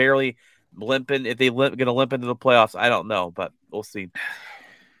 and barely limping. If they're going to limp into the playoffs, I don't know, but we'll see.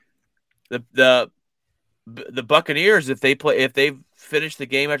 The Buccaneers, if they finish the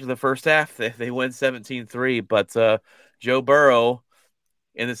game after the first half, they win 17-3. But Joe Burrow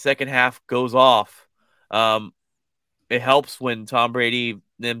in the second half goes off. It helps when Tom Brady,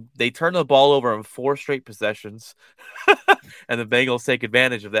 then they turn the ball over in 4 straight possessions, and the Bengals take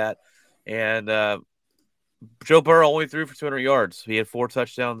advantage of that. And Joe Burrow only threw for 200 yards. He had 4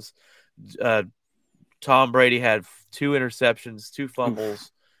 touchdowns. Tom Brady had 2 interceptions, 2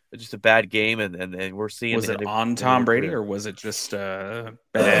 fumbles. Just a bad game, and we're seeing. Was it on Tom Brady, or was it just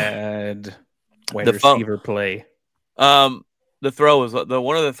bad wide receiver play? The throw was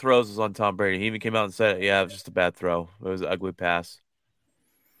one of the throws was on Tom Brady. He even came out and said, "Yeah, it was just a bad throw. It was an ugly pass."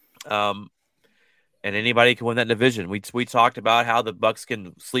 And anybody can win that division. We talked about how the Bucs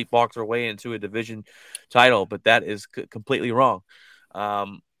can sleepwalk their way into a division title, but that is completely wrong.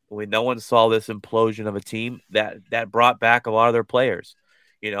 No one saw this implosion of a team that brought back a lot of their players.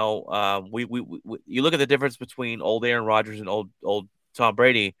 You know, you look at the difference between old Aaron Rodgers and old Tom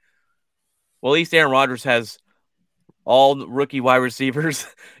Brady. Well, at least Aaron Rodgers has all rookie wide receivers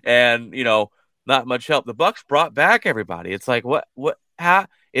and, not much help. The Bucs brought back everybody. It's like, how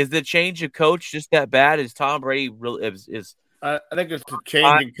is the change of coach just that bad? Is Tom Brady really is I think it's the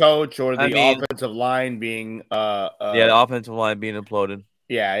change in coach or the offensive line being the offensive line being imploded.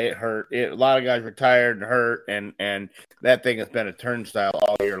 Yeah, it hurt. A lot of guys retired and hurt, and that thing has been a turnstile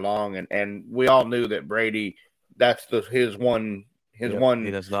all year long. And we all knew that Brady, that's his one he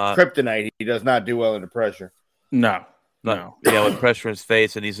does not. Kryptonite. He does not do well under pressure. No. Yeah, with pressure in his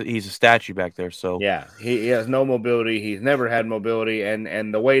face, and he's a statue back there. So yeah, he has no mobility. He's never had mobility,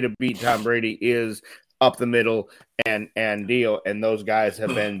 and the way to beat Tom Brady is up the middle and deal. And those guys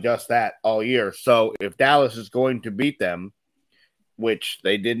have been just that all year. So if Dallas is going to beat them, which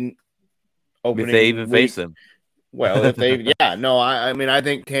they didn't. If they even face them. Well, if they, I mean, I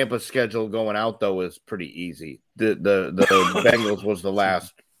think Tampa's schedule going out though is pretty easy. The Bengals was the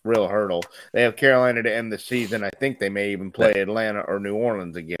last real hurdle. They have Carolina to end the season. I think they may even play Atlanta or New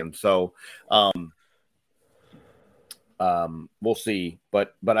Orleans again. So, we'll see.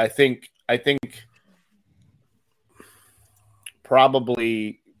 But I think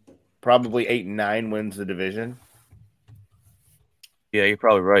probably 8-9 wins the division. Yeah, you're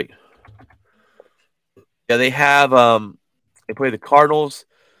probably right. Yeah, they have they play the Cardinals,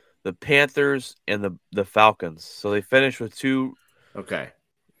 the Panthers, and the Falcons. So they finished with 2. Okay.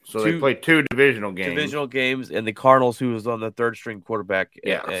 So they played 2 divisional games. And the Cardinals, who was on the third string quarterback.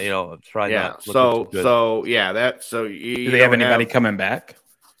 Yeah. Trying not. Do they have anybody coming back?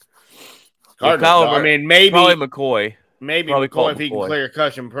 Maybe probably McCoy. Maybe McCoy if he can clear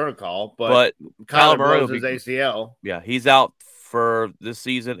concussion protocol, but Kyler Murray's his ACL. Yeah, he's out for this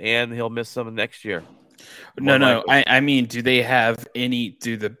season, and he'll miss some next year. No. I mean, do they have any?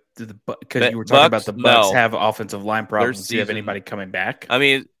 Because you were talking about the Bucs have offensive line problems. Do you have anybody coming back? I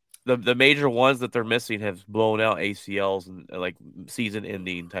mean, the major ones that they're missing have blown out ACLs and like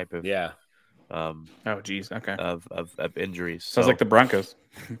season-ending type of geez, okay, of injuries. Sounds like the Broncos.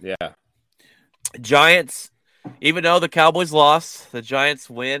 Yeah, Giants. Even though the Cowboys lost, the Giants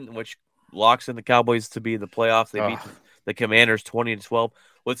win, which locks in the Cowboys to be in the playoffs. They beat the Commanders 20-12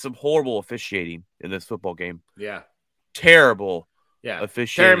 with some horrible officiating in this football game. Yeah, terrible Yeah.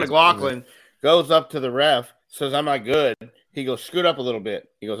 officiating. Terry McLaughlin goes up to the ref, says, "I'm not good." He goes, "Scoot up a little bit."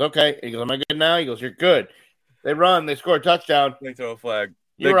 He goes, "Okay." He goes, "Am I good now?" He goes, "You're good." They run. They score a touchdown. They throw a flag.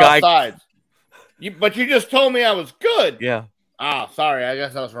 You were offsides. But you just told me I was good. Yeah. Sorry. I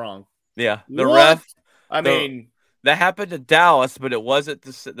guess I was wrong. Yeah. The What? ref. I mean, that happened to Dallas, but it wasn't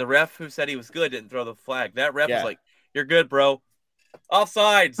the ref who said he was good didn't throw the flag. That ref was like, "You're good, bro."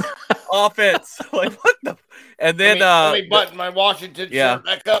 Offsides, offense. Like what the? And then let me button my Washington shirt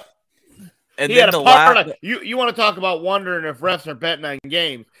back up. And he then had a parlay. You want to talk about wondering if refs are betting on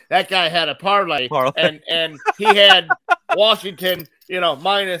games? That guy had a parlay. And he had Washington,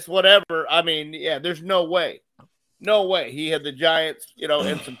 minus whatever. I mean, yeah, there's no way he had the Giants,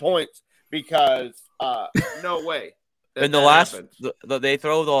 and some points because no way. In the last, they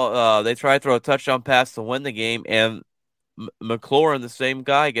try to throw a touchdown pass to win the game, and McLaurin, the same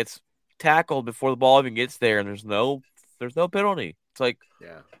guy, gets tackled before the ball even gets there, and there's no penalty. It's like,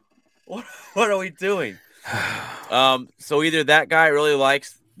 what are we doing? So either that guy really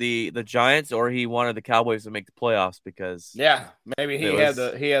likes the Giants, or he wanted the Cowboys to make the playoffs because maybe he had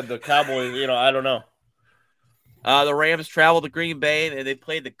the Cowboys. I don't know. The Rams traveled to Green Bay, and they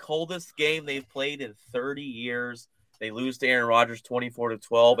played the coldest game they've played in 30 years. They lose to Aaron Rodgers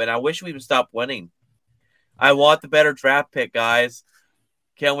 24-12, and I wish we would stop winning. I want the better draft pick, guys.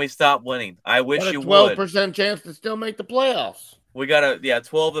 Can we stop winning? I wish you would. 12% chance to still make the playoffs. We got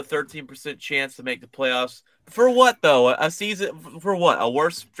 12 to 13% chance to make the playoffs. For what, though? A season for what? A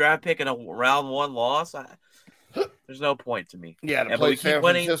worse draft pick and a round one loss? There's no point to me. Yeah, to play San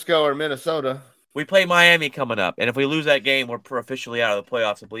Francisco or Minnesota. We play Miami coming up, and if we lose that game, we're officially out of the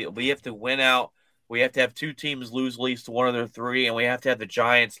playoffs. We have to win out. We have to have two teams lose at least one of their three, and we have to have the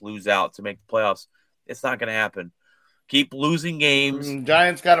Giants lose out to make the playoffs. It's not going to happen. Keep losing games.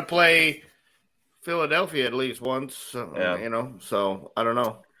 Giants got to play Philadelphia at least once, so I don't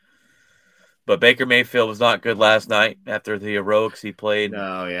know. But Baker Mayfield was not good last night after the heroics he played.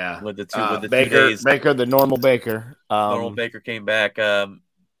 Oh yeah, with the 2 days. Baker, the normal Baker. Normal Baker came back.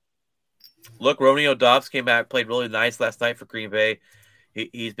 Look, Romeo Doubs came back, played really nice last night for Green Bay.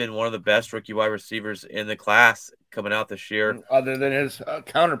 He's been one of the best rookie wide receivers in the class coming out this year. Other than his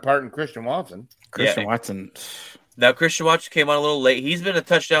counterpart in Christian Watson. Watson. Now, Christian Watson came on a little late. He's been a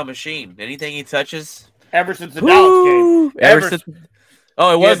touchdown machine. Anything he touches. Ever since the Dallas game.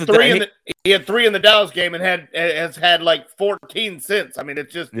 He had 3 in the Dallas game and has had like 14 since. I mean,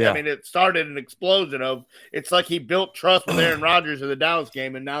 it's just, it started an explosion of, it's like he built trust with Aaron Rodgers in the Dallas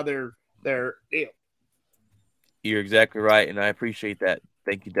game, and now they're You're exactly right, and I appreciate that.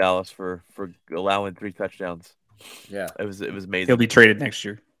 Thank you, Dallas, for allowing 3 touchdowns. Yeah, it was amazing. He'll be traded next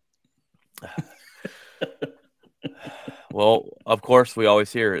year. Well, of course, we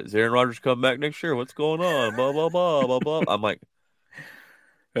always hear it. Is Aaron Rodgers coming back next year? What's going on? Blah blah blah blah blah. I'm like,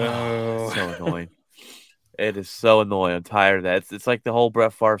 so annoying. It is so annoying. I'm tired of that. It's like the whole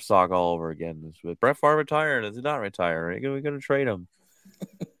Brett Favre saga all over again. Is Brett Favre retiring? Is he not retiring? Are we going to trade him?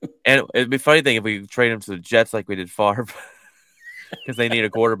 And it'd be a funny thing if we trade him to the Jets like we did Favre because they need a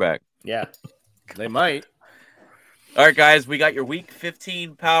quarterback. Yeah, they might. All right, guys, we got your Week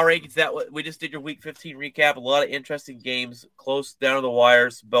 15 power rankings. We just did your Week 15 recap. A lot of interesting games, close down to the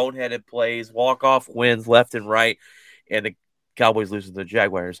wires, boneheaded plays, walk-off wins left and right, and the Cowboys losing to the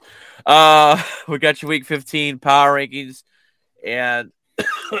Jaguars. We got your Week 15 power rankings, and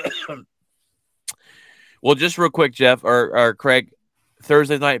well, just real quick, Jeff or Craig,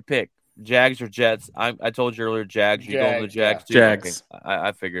 Thursday night pick, Jags or Jets? I told you earlier, Jags. You going to the Jags? Yeah. Jags. Okay.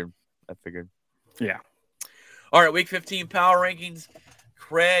 I figured. Yeah. All right, Week 15 power rankings.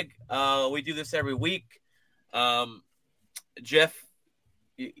 Craig, we do this every week. Jeff,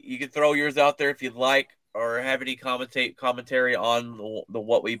 you can throw yours out there if you'd like, or have any commentary on the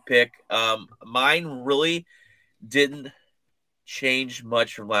what we pick. Mine really didn't change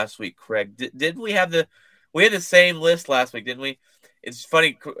much from last week. Craig, didn't we had the same list last week, didn't we? It's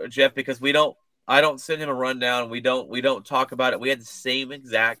funny, Jeff, because I don't send him a rundown. We don't talk about it. We had the same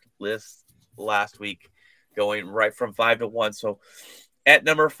exact list last week, going right from 5 to 1. So at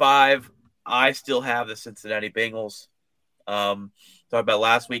number 5, I still have the Cincinnati Bengals. Talked about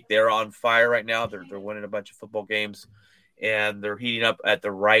last week. They're on fire right now. They're winning a bunch of football games, and they're heating up at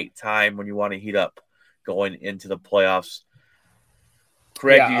the right time when you want to heat up going into the playoffs.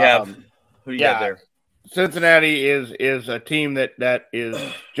 Craig, who do you have there? Cincinnati is a team that is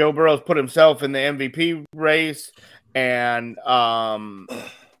Joe Burrow's put himself in the MVP race, and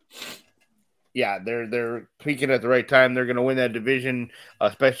they're peaking at the right time. They're going to win that division,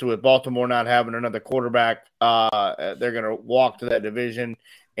 especially with Baltimore not having another quarterback. They're going to walk to that division,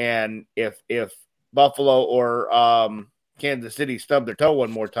 and if Buffalo or Kansas City stub their toe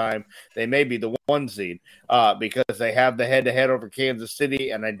one more time, they may be the 1 seed because they have the head-to-head over Kansas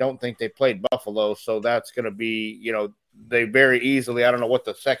City, and I don't think they played Buffalo, so that's going to be, they very easily, I don't know what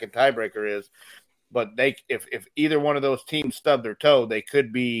the second tiebreaker is, but they if either one of those teams stub their toe, they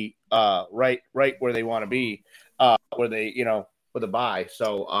could be right where they want to be, where they, with a bye.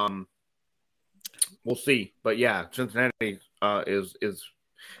 So we'll see. But yeah, Cincinnati is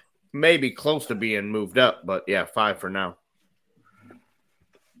maybe close to being moved up, but yeah, 5 for now.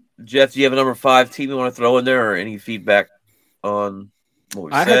 Jeff, do you have a number 5 team you want to throw in there, or any feedback on what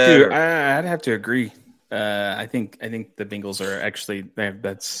we said? I'd have to agree. I think the Bengals are actually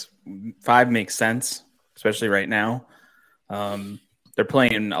that's 5 makes sense, especially right now. They're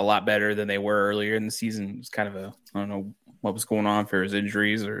playing a lot better than they were earlier in the season. It's kind of I don't know what was going on for his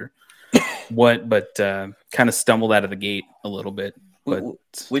injuries or what, but kind of stumbled out of the gate a little bit. But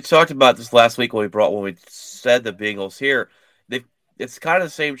we talked about this last week when we said the Bengals here. It's kind of the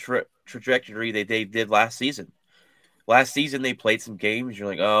same trajectory they did last season. Last season they played some games. You're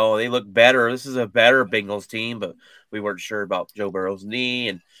like, oh, they look better. This is a better Bengals team, but we weren't sure about Joe Burrow's knee,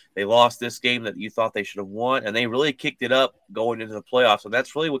 and they lost this game that you thought they should have won, and they really kicked it up going into the playoffs. And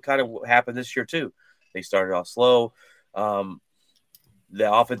that's really what kind of happened this year too. They started off slow.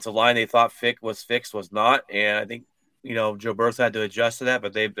 The offensive line they thought was not, and I think Joe Burrow's had to adjust to that,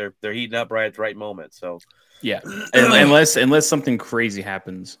 but they're heating up right at the right moment. So yeah, unless something crazy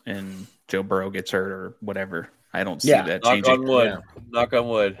happens and Joe Burrow gets hurt or whatever, I don't see that changing. Knock on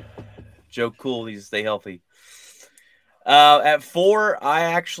wood. Joe Cool needs to stay healthy. At 4, I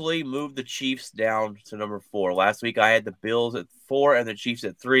actually moved the Chiefs down to number 4. Last week I had the Bills at 4 and the Chiefs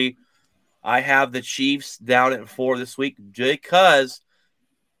at 3. I have the Chiefs down at 4 this week because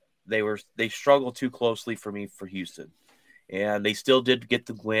they struggled too closely for me for Houston, and they still did get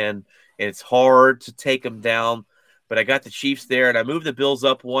the win. And it's hard to take them down, but I got the Chiefs there, and I moved the Bills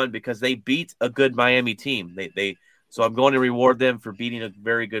up 1 because they beat a good Miami team. So I'm going to reward them for beating a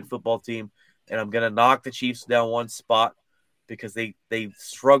very good football team, and I'm going to knock the Chiefs down 1 spot because they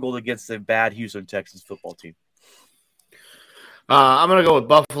struggled against a bad Houston Texans football team. I'm going to go with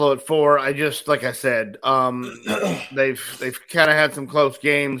Buffalo at 4. I just, like I said, they've kind of had some close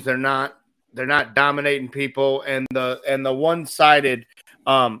games. They're not dominating people, and the one-sided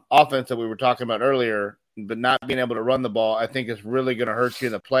offense that we were talking about earlier, but not being able to run the ball, I think is really going to hurt you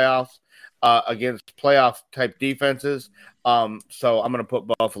in the playoffs against playoff type defenses. So I'm going to put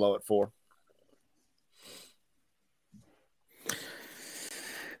Buffalo at 4.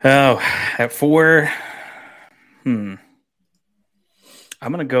 Oh, at 4.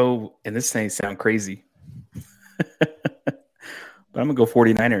 I'm going to go, and this may sound crazy, but I'm going to go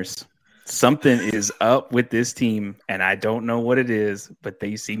 49ers. Something is up with this team, and I don't know what it is, but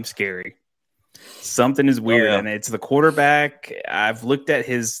they seem scary. Something is weird, and it's the quarterback. I've looked at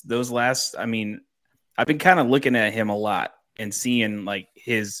I've been kind of looking at him a lot and seeing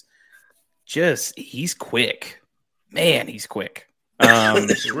he's quick. Man, he's quick.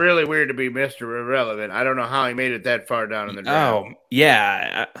 It's really weird to be Mr. Irrelevant. I don't know how he made it that far down in the draft. Oh,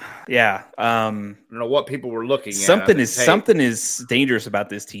 yeah. I don't know what people were looking at. Something is dangerous about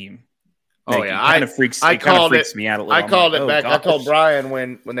this team. Oh, yeah. It kind of freaks me out a little. I called it back. Gosh. I told Brian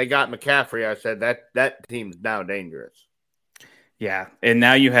when they got McCaffrey, I said that team's now dangerous. Yeah. And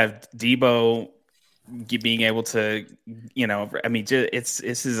now you have Debo being able to, this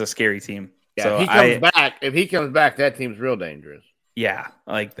is a scary team. Yeah, so if he comes back, that team's real dangerous. Yeah,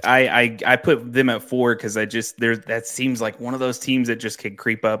 I put them at 4 because that seems like one of those teams that just could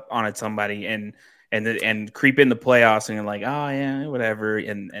creep up on somebody and creep in the playoffs and you're like, oh yeah, whatever.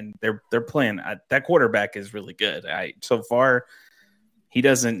 And they're playing. That quarterback is really good. So far, he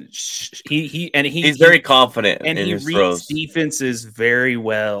doesn't. He's very confident and he reads throws. Defenses very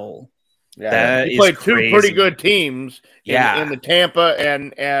well. Yeah, he played 2 pretty good teams. In the Tampa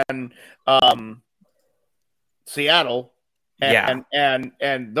and Seattle.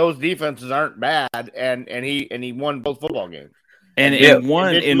 And those defenses aren't bad, and he won both football games. And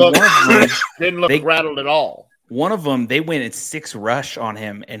one of them didn't look rattled at all. One of them, they went at 6 rush on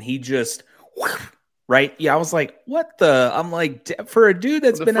him, and he just right. Yeah, I was like, what the? I'm like, for a dude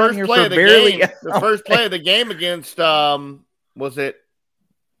that's been out here for barely the first play of the game against was it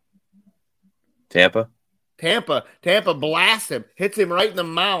Tampa? Tampa blasts him, hits him right in the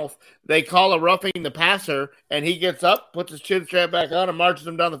mouth. They call a roughing the passer, and he gets up, puts his chin strap back on, and marches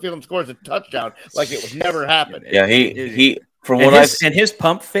him down the field and scores a touchdown like it was never happened. Yeah, he from what I and his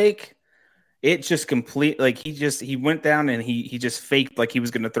pump fake it just he went down and he just faked like he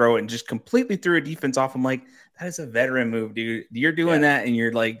was going to throw it and just completely threw a defense off. I'm like, that is a veteran move, dude. You're doing that in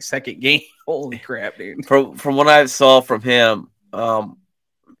your like second game. Holy crap, dude. From what I saw from him,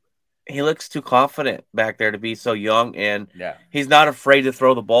 he looks too confident back there to be so young, and he's not afraid to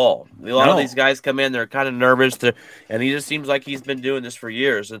throw the ball. A lot of these guys come in, they're kind of nervous and he just seems like he's been doing this for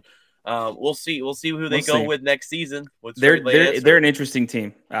years. And we'll see who they go with next season. They're an interesting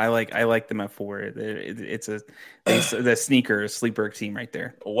team. I like them at 4. It's the sleeper team right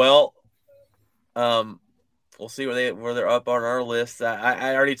there. Well, we'll see where they're up on our list.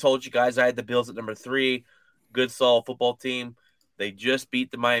 I already told you guys I had the Bills at number 3. Good, solid football team. They just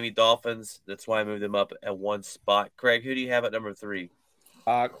beat the Miami Dolphins. That's why I moved them up at 1 spot. Craig, who do you have at number 3?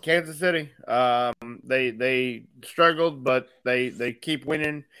 Kansas City. They struggled, but they keep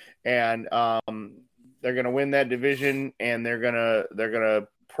winning, and they're gonna win that division, and they're gonna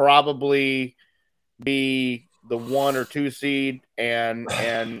probably be the 1 or 2 seed,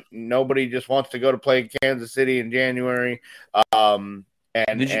 and nobody just wants to go to play Kansas City in January.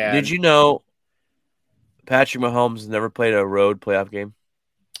 Did you know Patrick Mahomes has never played a road playoff game?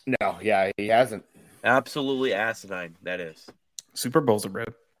 No, he hasn't. Absolutely asinine, that is. Super Bowl's a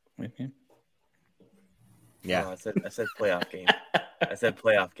road. Yeah. No, I said playoff game. I said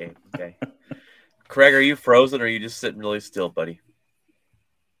playoff game. Okay. Craig, are you frozen or are you just sitting really still, buddy?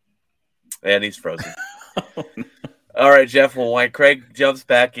 And he's frozen. All right, Jeff. Well, while Craig jumps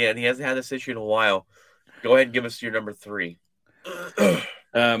back in, he hasn't had this issue in a while. Go ahead and give us your number 3.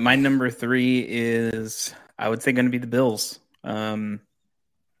 My number 3 is, I would say, going to be the Bills. I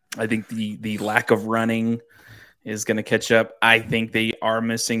think the lack of running is going to catch up. I think they are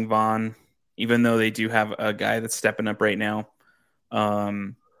missing Vaughn, even though they do have a guy that's stepping up right now.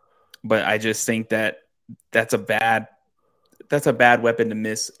 But I just think that's a bad weapon to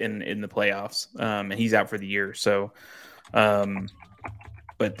miss in the playoffs. And he's out for the year. So,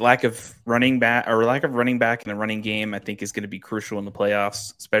 but lack of running back in the running game, I think is going to be crucial in the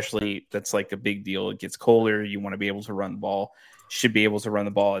playoffs, especially that's like a big deal. It gets colder. You want to be able to run the ball, should be able to run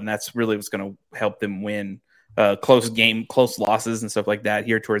the ball. And that's really what's going to help them win close losses and stuff like that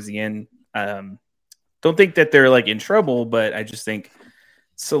here towards the end. Don't think that they're like in trouble, but I just think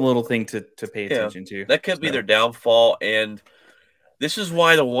it's a little thing to pay attention to. That could be their downfall. And this is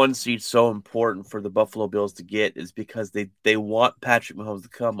why the 1 seed's so important for the Buffalo Bills to get, is because they want Patrick Mahomes to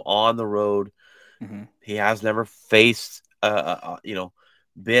come on the road. Mm-hmm. He has never faced,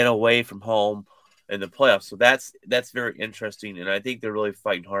 been away from home in the playoffs. So that's very interesting. And I think they're really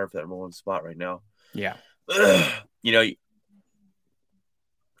fighting hard for that number 1 spot right now. Yeah.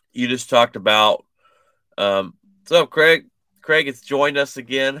 You just talked about, so Craig has joined us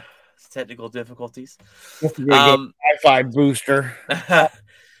again. Technical difficulties. Wi-Fi booster.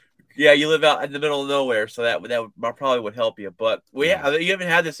 Yeah, you live out in the middle of nowhere, so that probably would help you. But you haven't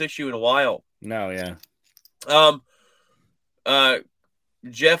had this issue in a while. No, yeah.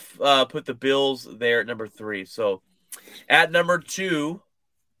 Jeff put the Bills there at number 3. So at number 2,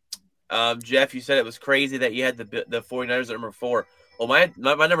 Jeff, you said it was crazy that you had the 49ers at number 4. Well, my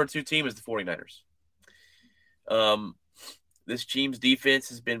number 2 team is the 49ers. This team's defense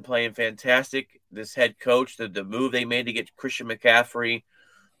has been playing fantastic. This head coach, the move they made to get Christian McCaffrey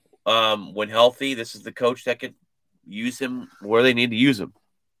when healthy, this is the coach that could use him where they need to use him.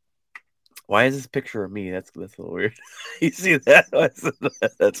 Why is this picture of me? That's a little weird. You see that? That's a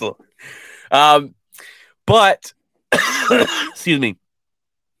little... But excuse me.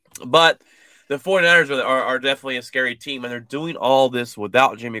 But the 49ers are definitely a scary team, and they're doing all this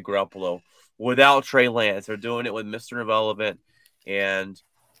without Jimmy Garoppolo, without Trey Lance. They're doing it with Mr. Irrelevant. And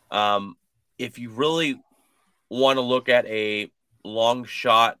if you really want to look at a long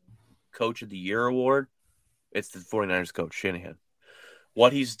shot coach of the year award, it's the 49ers coach, Shanahan.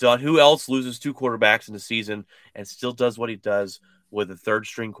 What he's done, who else loses 2 quarterbacks in the season and still does what he does with a third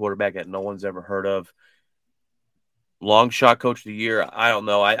string quarterback that no one's ever heard of? Long shot coach of the year. I don't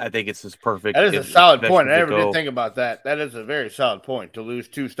know. I think it's just perfect. That is a solid point. I never did think about that. That is a very solid point, to lose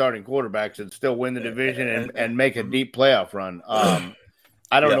 2 starting quarterbacks and still win the division and make a deep playoff run.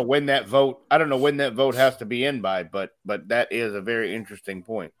 I don't know when that vote. I don't know when that vote has to be in by, but that is a very interesting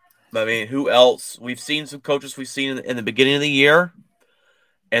point. I mean, who else? We've seen some coaches we've seen in the beginning of the year,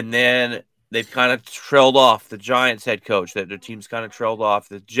 and then they've kind of trailed off. The Giants head coach, that their team's kind of trailed off.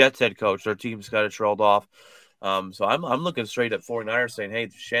 The Jets head coach, their team's kind of trailed off. So I'm looking straight at 49ers saying, hey,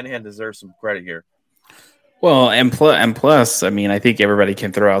 Shanahan deserves some credit here. Well, and plus, I mean, I think everybody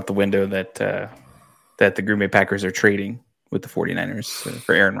can throw out the window that the Green Bay Packers are trading with the 49ers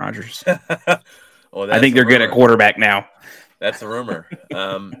for Aaron Rodgers. Well, I think they're good at quarterback now. That's a rumor.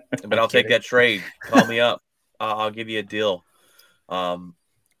 But I'll take that trade. Call me up. I'll give you a deal.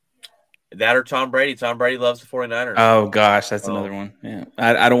 That or Tom Brady. Tom Brady loves the 49ers. Oh gosh, that's another one. Yeah,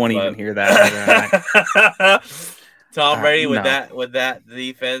 I don't want to even hear that. Tom Brady with no. that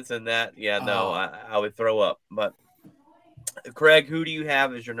defense and that. Yeah, no, I would throw up. But Craig, who do you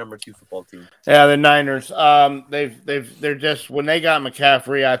have as your number 2 football team? Yeah, the Niners. They're just, when they got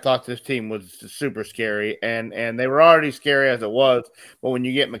McCaffrey, I thought this team was super scary, and they were already scary as it was. But when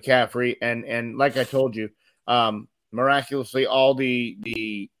you get McCaffrey, and like I told you, miraculously, all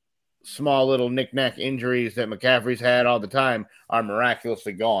the small little knick-knack injuries that McCaffrey's had all the time are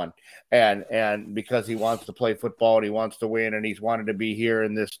miraculously gone. And because he wants to play football and he wants to win and he's wanted to be here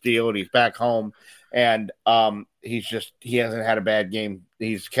in this deal and he's back home. And he hasn't had a bad game.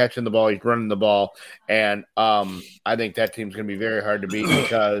 He's catching the ball, he's running the ball. And I think that team's going to be very hard to beat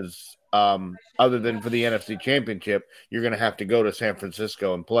because other than for the NFC Championship, you're going to have to go to San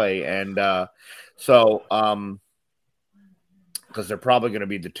Francisco and play. And because they're probably going to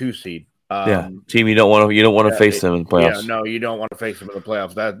be the 2 seed. Team you don't want to face them in the playoffs. Yeah, no, you don't want to face them in the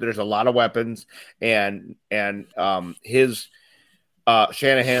playoffs. There's a lot of weapons, and his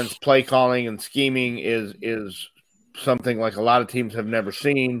Shanahan's play calling and scheming is something like a lot of teams have never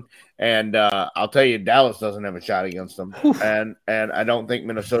seen. And I'll tell you, Dallas doesn't have a shot against them, and I don't think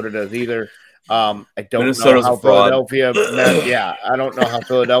Minnesota does either. I don't Minnesota's know how a fraud. Philadelphia. I don't know how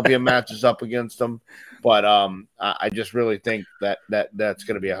Philadelphia matches up against them. But I just really think that's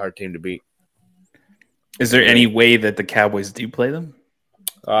going to be a hard team to beat. Is there any way that the Cowboys do play them?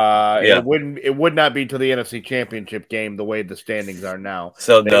 It would not be to the NFC Championship game the way the standings are now.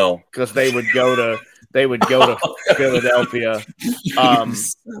 So no, because they would go to Philadelphia.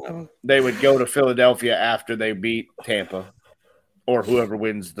 They would go to Philadelphia after they beat Tampa or whoever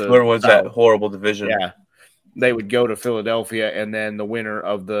wins that horrible division. Yeah, they would go to Philadelphia, and then the winner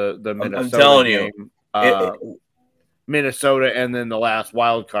of the Minnesota I'm telling game, you. Minnesota, and then the last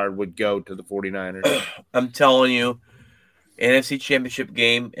wild card would go to the 49ers. I'm telling you, NFC Championship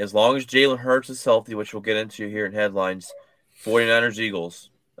game, as long as Jalen Hurts is healthy, which we'll get into here in headlines, 49ers Eagles,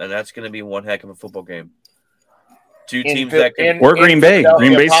 and that's going to be one heck of a football game. Two teams that can or Green Bay.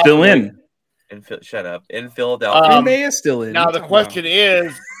 Green Bay's still in. Shut up. In Philadelphia. Green Bay is still in. Now the question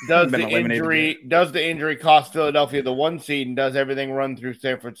is, does the injury cost Philadelphia the 1 seed, and does everything run through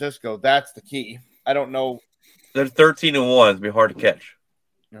San Francisco? That's the key. I don't know. They're 13-1. It'd be hard to catch.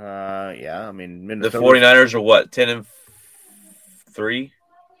 Yeah, I mean, the 49ers are what, 10-3?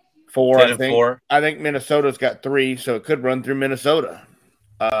 4, 10 I and think. 4. I think Minnesota's got 3, so it could run through Minnesota.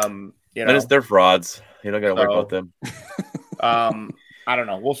 They're frauds. You don't got to worry about them. I don't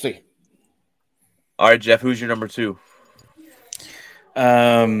know. We'll see. All right, Jeff, who's your number 2?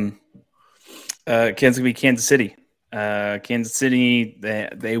 Kansas City. Kansas City,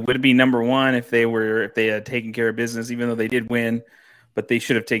 they would be number 1 if they had taken care of business, even though they did win, but they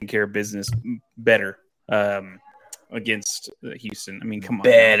should have taken care of business better against Houston. I mean, come on,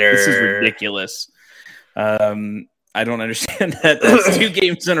 this is ridiculous. I don't understand that. That's 2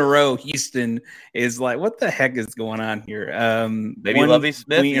 games in a row. Houston is like, what the heck is going on here? Maybe Lovie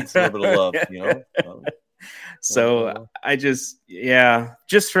Smith needs a little bit of love, So I just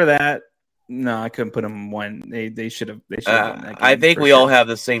for that. No, I couldn't put them 1. They should have. They should have won that game. I think we all have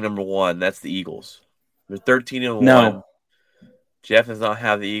the same number 1. That's the Eagles. They're 13-1. No, Jeff does not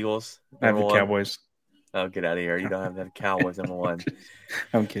have the Eagles. I have the Cowboys. Oh, get out of here! You don't have the Cowboys number 1.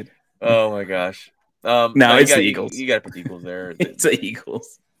 I'm kidding. Oh my gosh. It's the Eagles. You got to put the Eagles there. It's the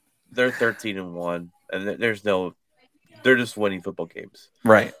Eagles. They're 13-1, and they're just winning football games,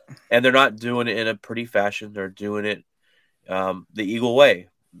 right? And they're not doing it in a pretty fashion. They're doing it the Eagle way,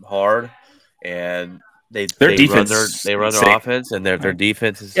 hard. And they run their offense, and their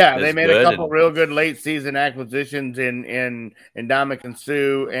defense is they made good, a couple real good late season acquisitions in Ndamukong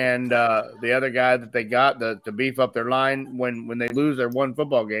Suh and the other guy that they got to beef up their line when they lose their one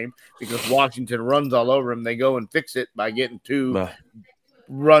football game because Washington runs all over them. They go and fix it by getting 2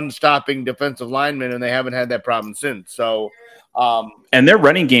 run stopping defensive linemen, and they haven't had that problem since. So. And their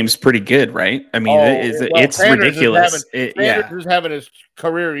running game's pretty good, right? I mean, it's Sanders ridiculous. Sanders is having his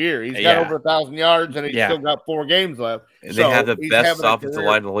career year. He's got over 1,000 yards, and he's still got 4 games left. And they have the best offensive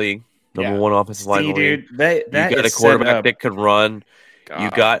line in the league. Number 1 offensive line in the league. You got a quarterback that can run.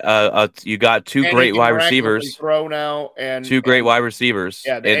 God. You got 2 great wide receivers. Throw now and 2 great wide receivers.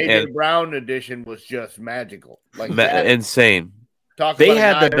 Yeah, the AJ Brown addition was just magical, insane. They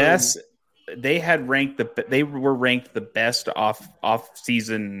had the best. They were ranked the best off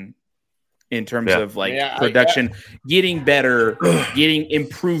season in terms Yeah. of like production, getting better, getting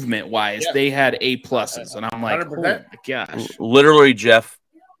improvement wise. Yeah. They had A+, and I'm like, 100%. oh my gosh. Literally, Jeff,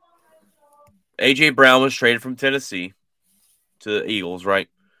 A.J. Brown was traded from Tennessee to the Eagles, right?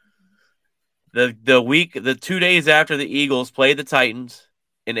 The 2 days after the Eagles played the Titans,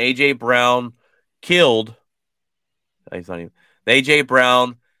 and A.J. Brown killed. A.J.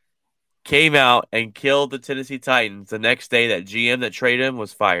 Brown came out and killed the Tennessee Titans. The next day, that GM that traded him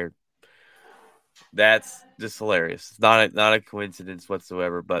was fired. That's just hilarious. It's not a coincidence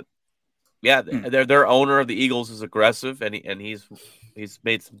whatsoever. But yeah, their owner of the Eagles is aggressive, and he's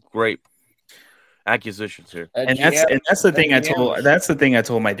made some great acquisitions here. And that's the thing I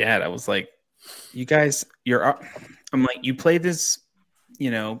told my dad. I was like, you guys, I'm like, you play this,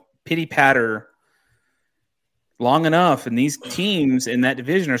 pity patter long enough, and these teams in that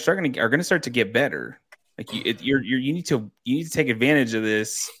division are going to start to get better. Like you need to take advantage of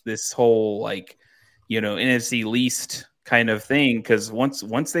this whole like, NFC least kind of thing, because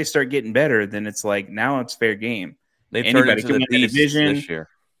once they start getting better, then it's like now it's fair game. They've Anybody turned into can win the the division this year.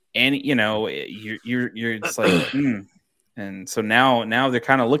 and you're it's like and so now they're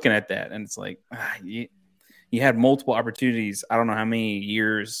kind of looking at that, and it's like you had multiple opportunities. I don't know how many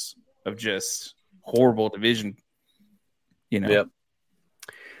years of just horrible division. Yep.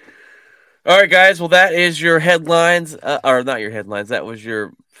 All right, guys. Well, that is your headlines, or not your headlines. That was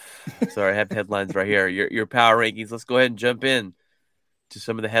your. Sorry, I have headlines right here. Your power rankings. Let's go ahead and jump in to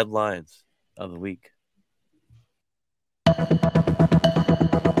some of the headlines of the week.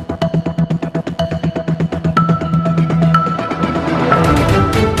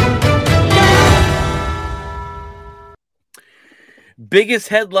 Biggest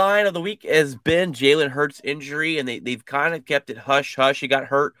headline of the week has been Jalen Hurts' injury, and they've kind of kept it hush-hush. He got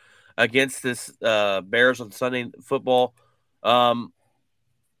hurt against this Bears on Sunday football.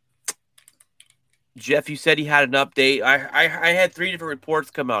 Jeff, you said he had an update. I had 3 different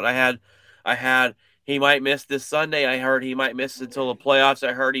reports come out. I had he might miss this Sunday. I heard he might miss until the playoffs.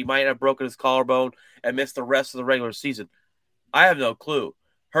 I heard he might have broken his collarbone and missed the rest of the regular season. I have no clue.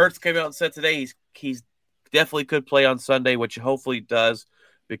 Hurts came out and said today he's definitely could play on Sunday, which hopefully does,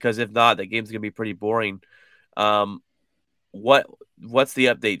 because if not, that game's gonna be pretty boring. What's the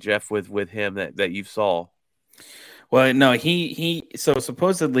update, Jeff, with him that you saw? Well, no, so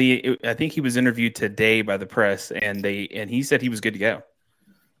supposedly I think he was interviewed today by the press, and he said he was good to go.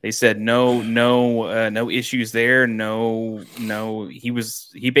 They said no issues there. He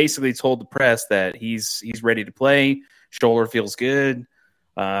basically told the press that he's ready to play. Shoulder feels good.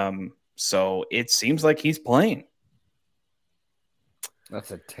 So it seems like he's playing. That's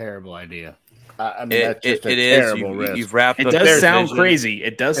a terrible idea. I mean, that's just it a terrible risk. You've wrapped it up does sound vision. crazy.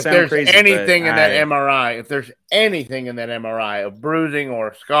 It does If sound there's crazy. anything in that MRI, if there's anything in that MRI of bruising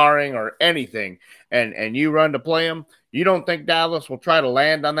or scarring or anything, and you run to play him, you don't think Dallas will try to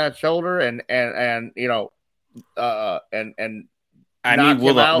land on that shoulder and I mean,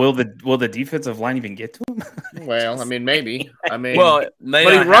 will the defensive line even get to him? Well, I mean, maybe. I mean, but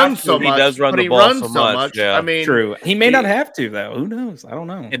he runs so much. He does run the ball so much. Yeah. I mean, true. He may not have to though. Who knows? I don't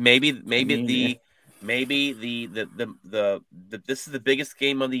know. And maybe the this is the biggest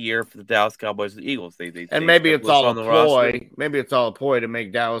game of the year for the Dallas Cowboys and the Eagles. Maybe it's all a ploy. Maybe it's all a ploy to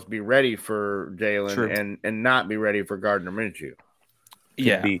make Dallas be ready for Jalen and not be ready for Gardner Minshew.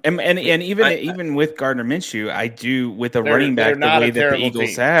 Yeah, and even with Gardner Minshew, I do with a running back the way that the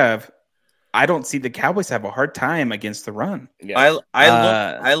Eagles have. I don't see the Cowboys have a hard time against the run. Yeah.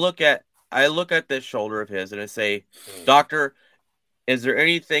 I look at this shoulder of his and I say, Doctor, is there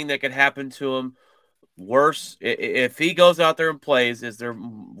anything that could happen to him worse if he goes out there and plays? Is there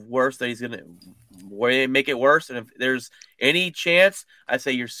worse that he's going to make it worse? And if there's any chance, I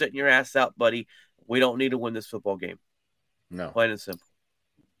say you're sitting your ass out, buddy. We don't need to win this football game. No, plain and simple.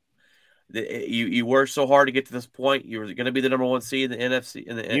 You worked so hard to get to this point. You're going to be the number 1 seed in the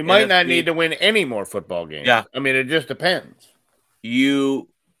NFC. You might not need to win any more football games. Yeah, I mean, it just depends. You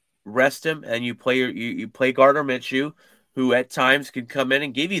rest him and you play you play Gardner Minshew, who at times can come in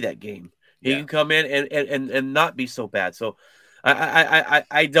and give you that game. He can come in and not be so bad. So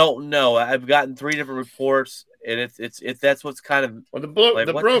I don't know. I've gotten 3 different reports, and it's that's what's kind of the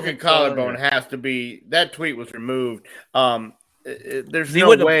broken collarbone has to be. That tweet was removed. There's he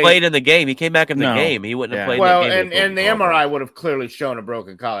wouldn't have played in the game. He came back in the game. He wouldn't have played. Well, in the game and the MRI would have clearly shown a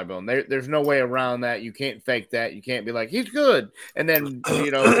broken collarbone. There's no way around that. You can't fake that. You can't be like he's good, and then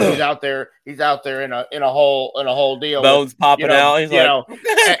he's out there in a whole deal. Bones popping out. He's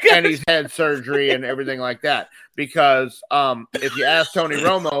and he's had surgery and everything like that. Because if you ask Tony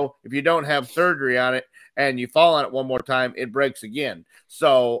Romo, if you don't have surgery on it and you fall on it one more time, it breaks again.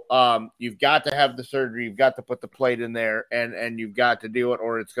 So you've got to have the surgery. You've got to put the plate in there, and you've got to do it,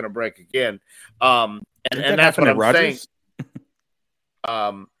 or it's going to break again. And that's what I'm saying.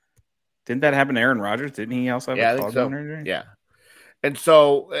 Didn't that happen to Aaron Rodgers? Didn't he also have a collarbone injury? Yeah. And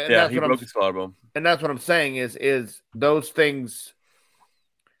so he broke his collarbone. And that's what I'm saying is those things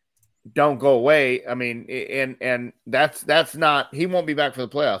don't go away. I mean, and that's not, he won't be back for the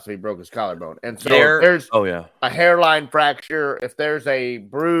playoffs if he broke his collarbone. And so if there's a hairline fracture, if there's a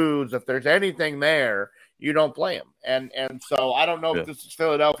bruise, if there's anything there, you don't play him. And so I don't know if this is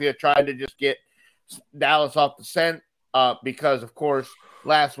Philadelphia trying to just get Dallas off the scent because, of course,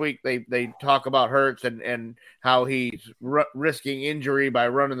 last week they talk about Hurts and how he's risking injury by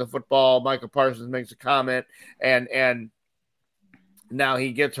running the football. Michael Parsons makes a comment, and now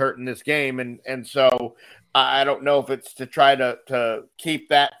he gets hurt in this game. And so I don't know if it's to try to keep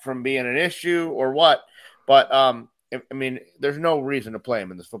that from being an issue or what. But, I mean, there's no reason to play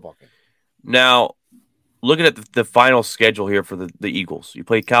him in this football game. Now, looking at the final schedule here for the Eagles, you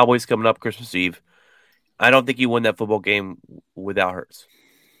play Cowboys coming up Christmas Eve. I don't think you win that football game without Hurts.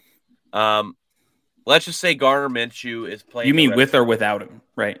 Let's just say Gardner Minshew is playing. You mean with or without him,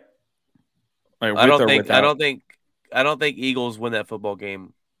 right? Like I don't think Eagles win that football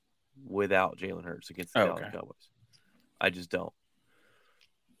game without Jalen Hurts against the Dallas Cowboys. I just don't.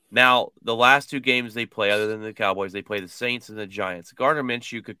 Now, the last two games they play, other than the Cowboys, they play the Saints and the Giants. Gardner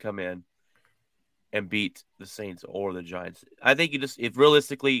Minshew could come in and beat the Saints or the Giants. I think if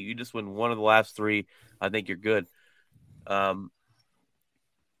realistically you just win one of the last three, I think you're good.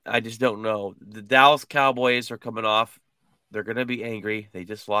 I just don't know. The Dallas Cowboys are coming off. They're going to be angry. They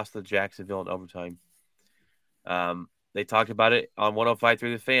just lost to Jacksonville in overtime. They talked about it on 105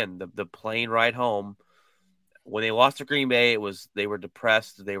 through the fan. The plane ride home. When they lost to Green Bay, they were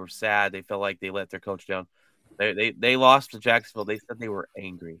depressed. They were sad. They felt like they let their coach down. They lost to Jacksonville. They said they were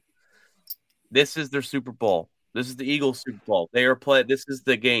angry. This is their Super Bowl. This is the Eagles' Super Bowl. They are playing. This is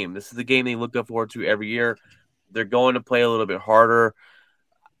the game. This is the game they look forward to every year. They're going to play a little bit harder.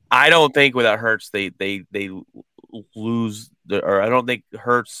 I don't think without Hurts they lose. Or I don't think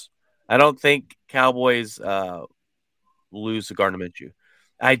Hurts. I don't think Cowboys lose to Gardner Minshew.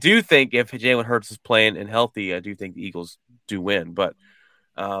 I do think if Jalen Hurts is playing and healthy, I do think the Eagles do win. But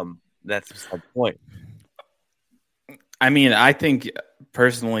that's just the point. I mean, I think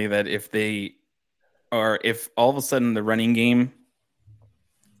personally that if all of a sudden the running game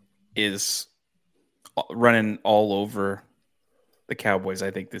is running all over the Cowboys,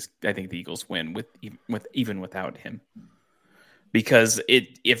 I think the Eagles win even without him. Because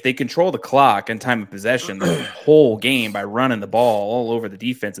if they control the clock and time of possession the whole game by running the ball all over the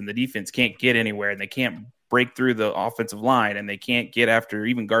defense, and the defense can't get anywhere, and they can't break through the offensive line, and they can't get after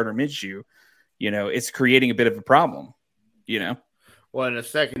even Gardner Minshew, it's creating a bit of a problem, Well, in the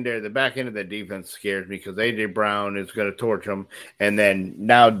secondary, the back end of the defense scares me because A.J. Brown is going to torch them. And then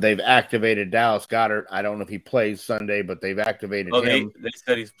now they've activated Dallas Goedert. I don't know if he plays Sunday, but they've activated him. They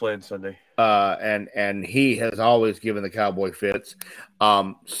said he's playing Sunday. And he has always given the Cowboy fits.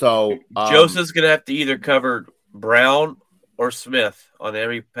 Joseph's going to have to either cover Brown or Smith on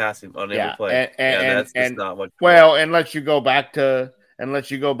every passing, on every play. That's just not what. Well, unless you go back to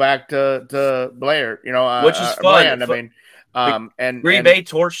Blair, which is fun. Bland, I mean. And Green Bay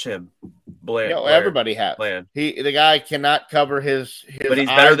torched him. Blair, everybody has. Bland. The guy cannot cover his. But he's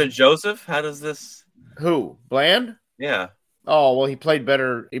better than Joseph. How does this? Who? Bland? Yeah. Oh well, he played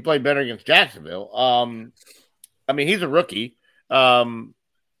better. He played better against Jacksonville. I mean, he's a rookie.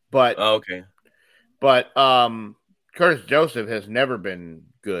 But okay. But Curtis Joseph has never been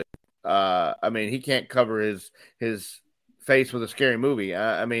good. I mean, he can't cover his face with a scary movie.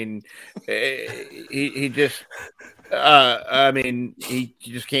 I mean, he just. I mean, he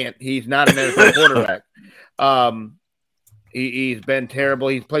just can't. He's not an NFL quarterback. He's been terrible.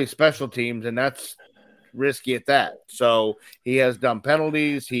 He's played special teams, and that's risky at that. So he has done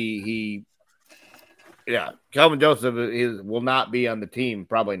penalties. Calvin Joseph will not be on the team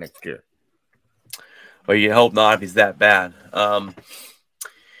probably next year. Well, you hope not if he's that bad.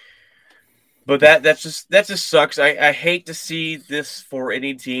 But that just sucks. I hate to see this for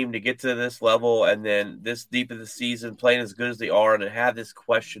any team to get to this level and then this deep in the season playing as good as they are and to have this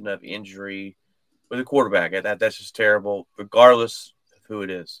question of injury with a quarterback. That's just terrible, regardless of who it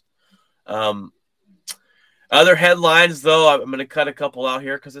is. Other headlines, though, I'm going to cut a couple out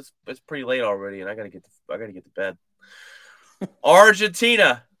here because it's pretty late already, and I got to get to bed.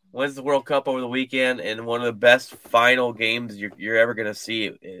 Argentina wins the World Cup over the weekend in one of the best final games you're ever going to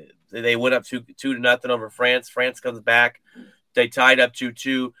see. They went up 2-0 over France. France comes back. They tied up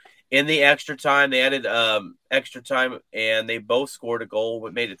 2-2. in the extra time. They added extra time, and they both scored a goal.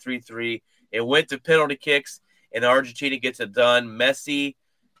 It made it 3-3. It went to penalty kicks, and Argentina gets it done. Messi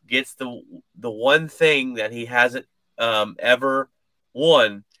gets the one thing that he hasn't ever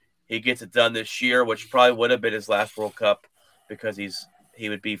won. He gets it done this year, which probably would have been his last World Cup because he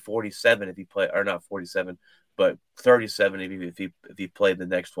would be 47 if he played, or not 47, but 37 if he played the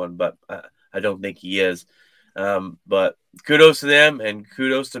next one. But I don't think he is. But kudos to them and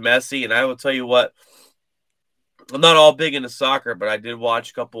kudos to Messi. And I will tell you what, I'm not all big into soccer, but I did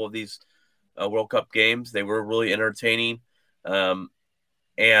watch a couple of these World Cup games. They were really entertaining. And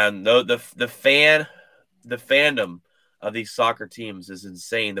the fandom of these soccer teams is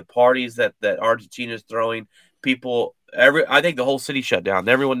insane. The parties that Argentina is throwing, I think the whole city shut down.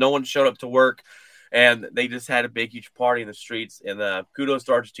 No one showed up to work, and they just had a big, huge party in the streets. And kudos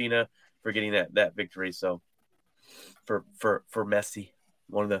to Argentina for getting that victory. So for Messi,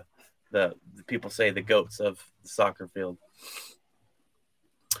 one of the people say the GOATs of the soccer field.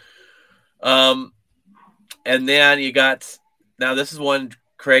 And then you got, now this is one,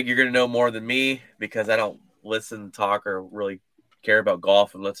 Craig, you're going to know more than me because I don't listen, talk, or really care about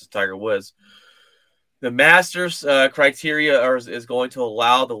golf unless it's Tiger Woods. The Masters criteria is going to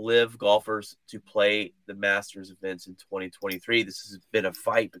allow the LIV golfers to play the Masters events in 2023. This has been a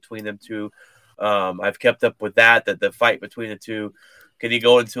fight between them two. I've kept up with that the fight between the two. Can you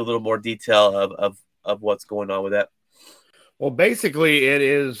go into a little more detail of what's going on with that? Well, basically,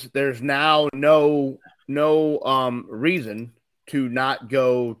 there's now no reason to not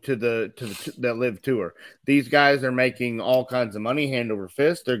go to the LIV Tour. These guys are making all kinds of money hand over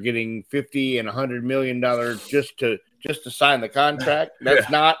fist. They're getting $50 and $100 million just to sign the contract. That's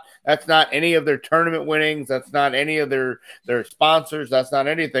not any of their tournament winnings. That's not any of their sponsors. That's not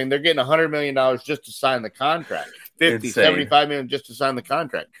anything. They're getting $100 million just to sign the contract. 50, Insane. $75 million just to sign the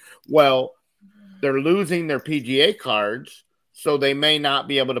contract. Well, they're losing their PGA cards, so they may not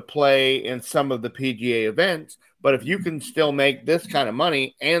be able to play in some of the PGA events. But if you can still make this kind of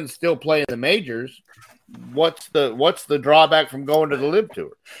money and still play in the majors, what's the drawback from going to the LIV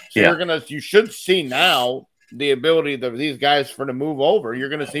Tour? So you should see now the ability of these guys to move over. You're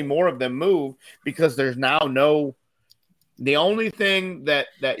going to see more of them move because there's now the only thing that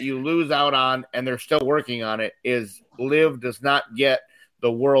you lose out on, and they're still working on it, is LIV does not get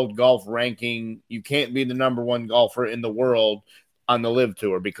the world golf ranking. You can't be the number one golfer in the world on the LIV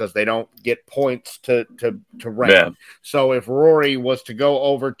Tour because they don't get points to rank. Yeah. So if Rory was to go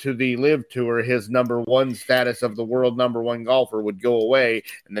over to the LIV Tour, his number one status of the world number one golfer would go away,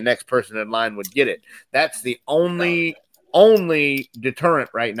 and the next person in line would get it. That's the only deterrent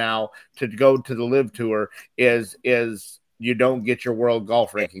right now to go to the LIV Tour is you don't get your world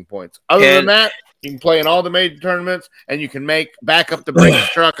golf ranking points. Other than that, you can play in all the major tournaments, and you can back up the Brinks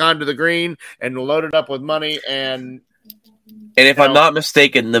truck onto the green and load it up with money. And if I'm not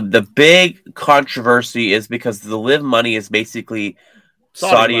mistaken, the big controversy is because the LIV money is basically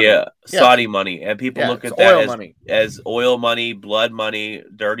Saudi money, and people look at that as oil money, blood money,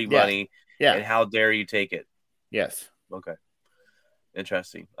 dirty money, and how dare you take it? Yes. Okay.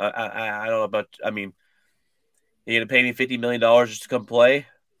 Interesting. I don't know about. I mean, you're gonna pay me $50 million just to come play?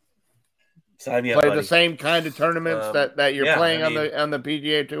 Sign me up, play buddy. The same kind of tournaments that you're playing on the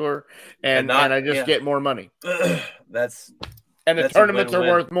PGA Tour, and I just get more money. That's the tournaments are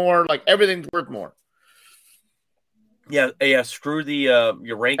worth more. Like everything's worth more. Yeah. Screw the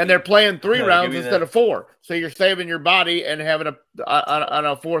your ranking. And they're playing 3 rounds instead of 4, so you're saving your body and having on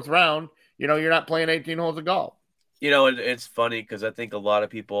a 4th round. You're not playing 18 holes of golf. It's funny because I think a lot of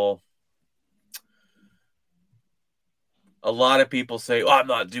people say, "Oh, I'm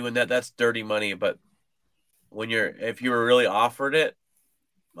not doing that. That's dirty money." But if you were really offered it,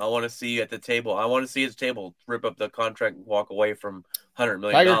 I want to see you at the table. I want to see his table rip up the contract and walk away from $100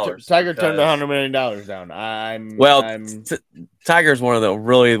 million. Tiger turned $100 million down. Tiger's one of the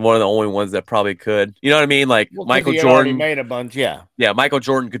only ones that probably could. You know what I mean? Like Michael Jordan made a bunch. Yeah. Michael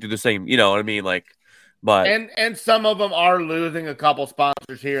Jordan could do the same. You know what I mean? Like, but and some of them are losing a couple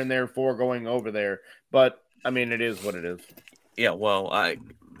sponsors here and there for going over there. But I mean, it is what it is. Yeah. Well,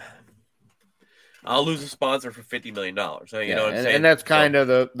 I'll lose a sponsor for $50 million. So, you know what I'm saying? And that's kind of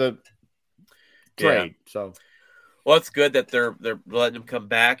the trade. Yeah. So, well, it's good that they're letting them come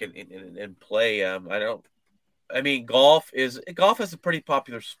back and play. Golf is a pretty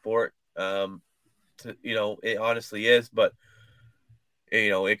popular sport. It honestly is, but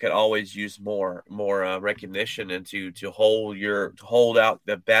it could always use more recognition and to hold out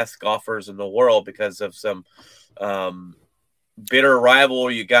the best golfers in the world because of some bitter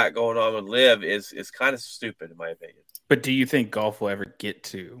rivalry you got going on with LIV is kind of stupid in my opinion. But do you think golf will ever get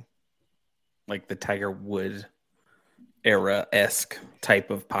to like the Tiger Woods era-esque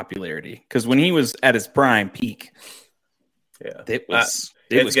type of popularity. Because when he was at his prime peak, it was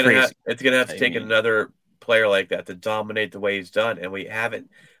crazy. It's gonna have to take another player like that to dominate the way he's done, and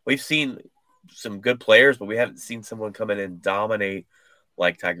we've seen some good players, but we haven't seen someone come in and dominate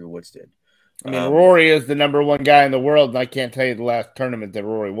like Tiger Woods did. I mean, Rory is the number one guy in the world, and I can't tell you the last tournament that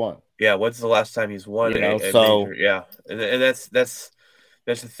Rory won. Yeah, when's the last time he's won? Major? Yeah, and that's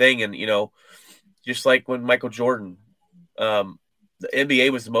the thing, and just like when Michael Jordan, the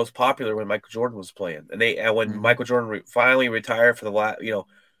NBA was the most popular when Michael Jordan was playing, and when Michael Jordan finally retired for the last,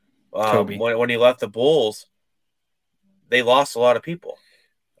 when he left the Bulls, they lost a lot of people.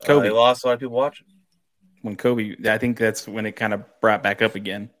 They lost a lot of people watching. When Kobe, I think that's when it kind of brought back up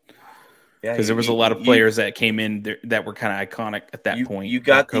again. Yeah, because there was a lot of players that came in there that were kind of iconic at that point. You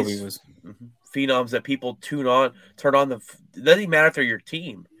got these phenoms that people turn on. It doesn't even matter if they're your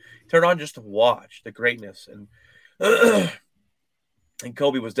team. Turn on just to watch the greatness, and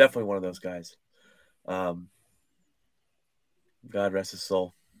Kobe was definitely one of those guys. God rest his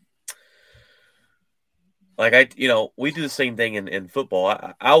soul. Like we do the same thing in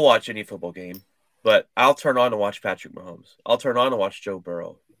football. I'll watch any football game, but I'll turn on to watch Patrick Mahomes. I'll turn on to watch Joe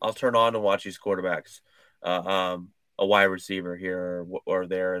Burrow. I'll turn on to watch these quarterbacks, a wide receiver here or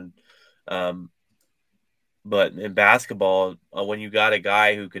there, and but in basketball, when you got a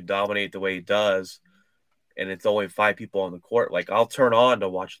guy who could dominate the way he does, and it's only 5 people on the court, like I'll turn on to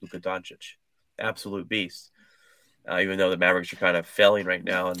watch Luka Doncic, absolute beast. Even though the Mavericks are kind of failing right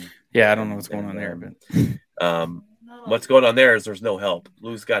now, and I don't know what's going on there, but what's going on there is there's no help.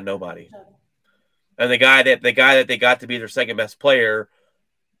 Lou's got nobody, and the guy that they got to be their second best player,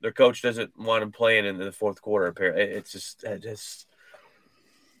 their coach doesn't want him playing in the fourth quarter. It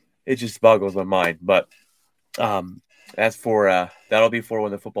just boggles my mind. But as for that'll be for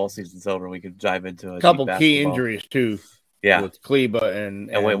when the football season's over, we can dive into a couple key injuries too. Yeah, with Kleba and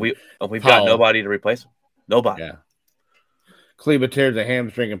we've got nobody to replace him. Nobody. Yeah. Kleba tears a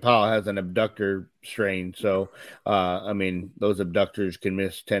hamstring and Powell has an abductor strain. So, those abductors can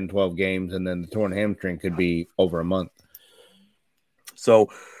miss 10, 12 games, and then the torn hamstring could be over a month. So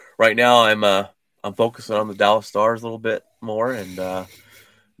right now I'm focusing on the Dallas Stars a little bit more and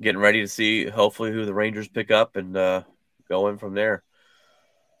getting ready to see hopefully who the Rangers pick up and go in from there.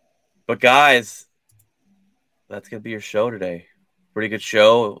 But guys, that's going to be your show today. Pretty good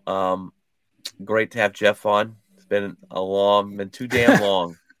show. Great to have Jeff on. It's been too damn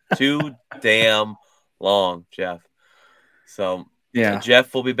long. Too damn long, Jeff. So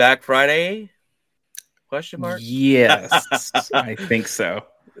Jeff will be back Friday. Question mark? Yes, I think so.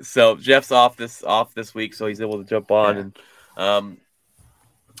 So Jeff's off this week, so he's able to jump on. And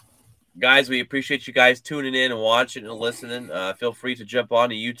guys, we appreciate you guys tuning in and watching and listening. Feel free to jump on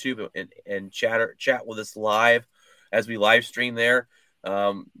to YouTube and chat with us live as we live stream there.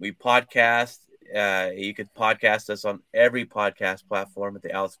 We podcast. You could podcast us on every podcast platform at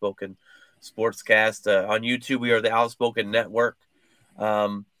the Outspoken Sportscast. On YouTube, we are the Outspoken Network.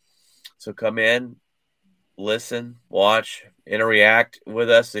 So come in, listen, watch, interact with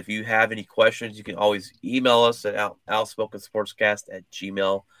us. If you have any questions, you can always email us at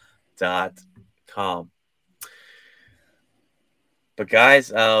outspokensportscast@gmail.com. But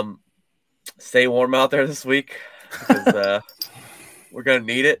guys, stay warm out there this week because we're going to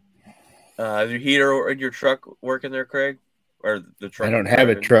need it. Is your heater in your truck working there, Craig? Or the truck? I don't have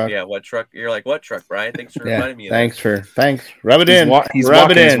a truck. Yeah, what truck? You're like, what truck, Brian? Thanks for reminding me of thanks. that. Rub it in. He's Rub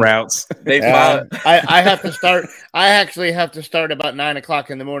walking it his in. routes. I have to start. I actually have to start about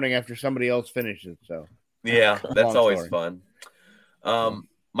 9:00 in the morning after somebody else finishes. So yeah, that's always fun.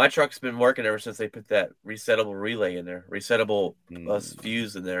 My truck's been working ever since they put that resettable relay in there, resettable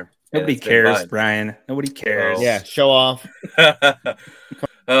fuse in there. Nobody cares, Brian. Nobody cares. Yeah, show off.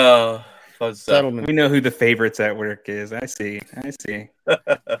 Settlement. We know who the favorites at work is. I see.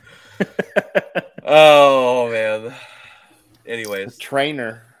 Oh man. Anyways,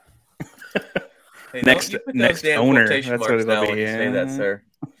 trainer. Hey, next owner. That's what it'll be. Say that, sir.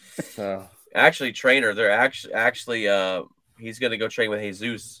 So actually, trainer. They're actually he's going to go train with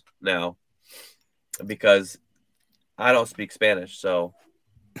Jesus now because I don't speak Spanish, so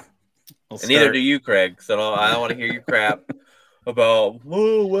and neither do you, Craig. So I don't want to hear your crap about.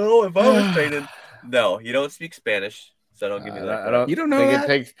 Oh well, if I was training, no, you don't speak Spanish, so don't give me that. You don't know that?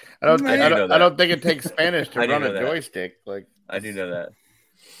 I don't think it takes Spanish to run a joystick. Like I do know that.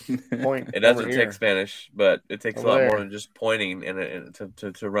 Point. It doesn't take Spanish, but it takes a lot more than just pointing and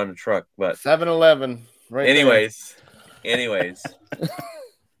to run a truck. But 7-Eleven. Right. Anyways.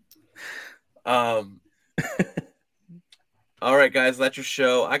 All right, guys, that's your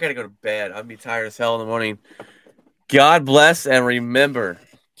show. I got to go to bed. I'll be tired as hell in the morning. God bless, and remember,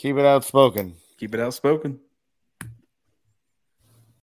 Keep it outspoken. Keep it outspoken.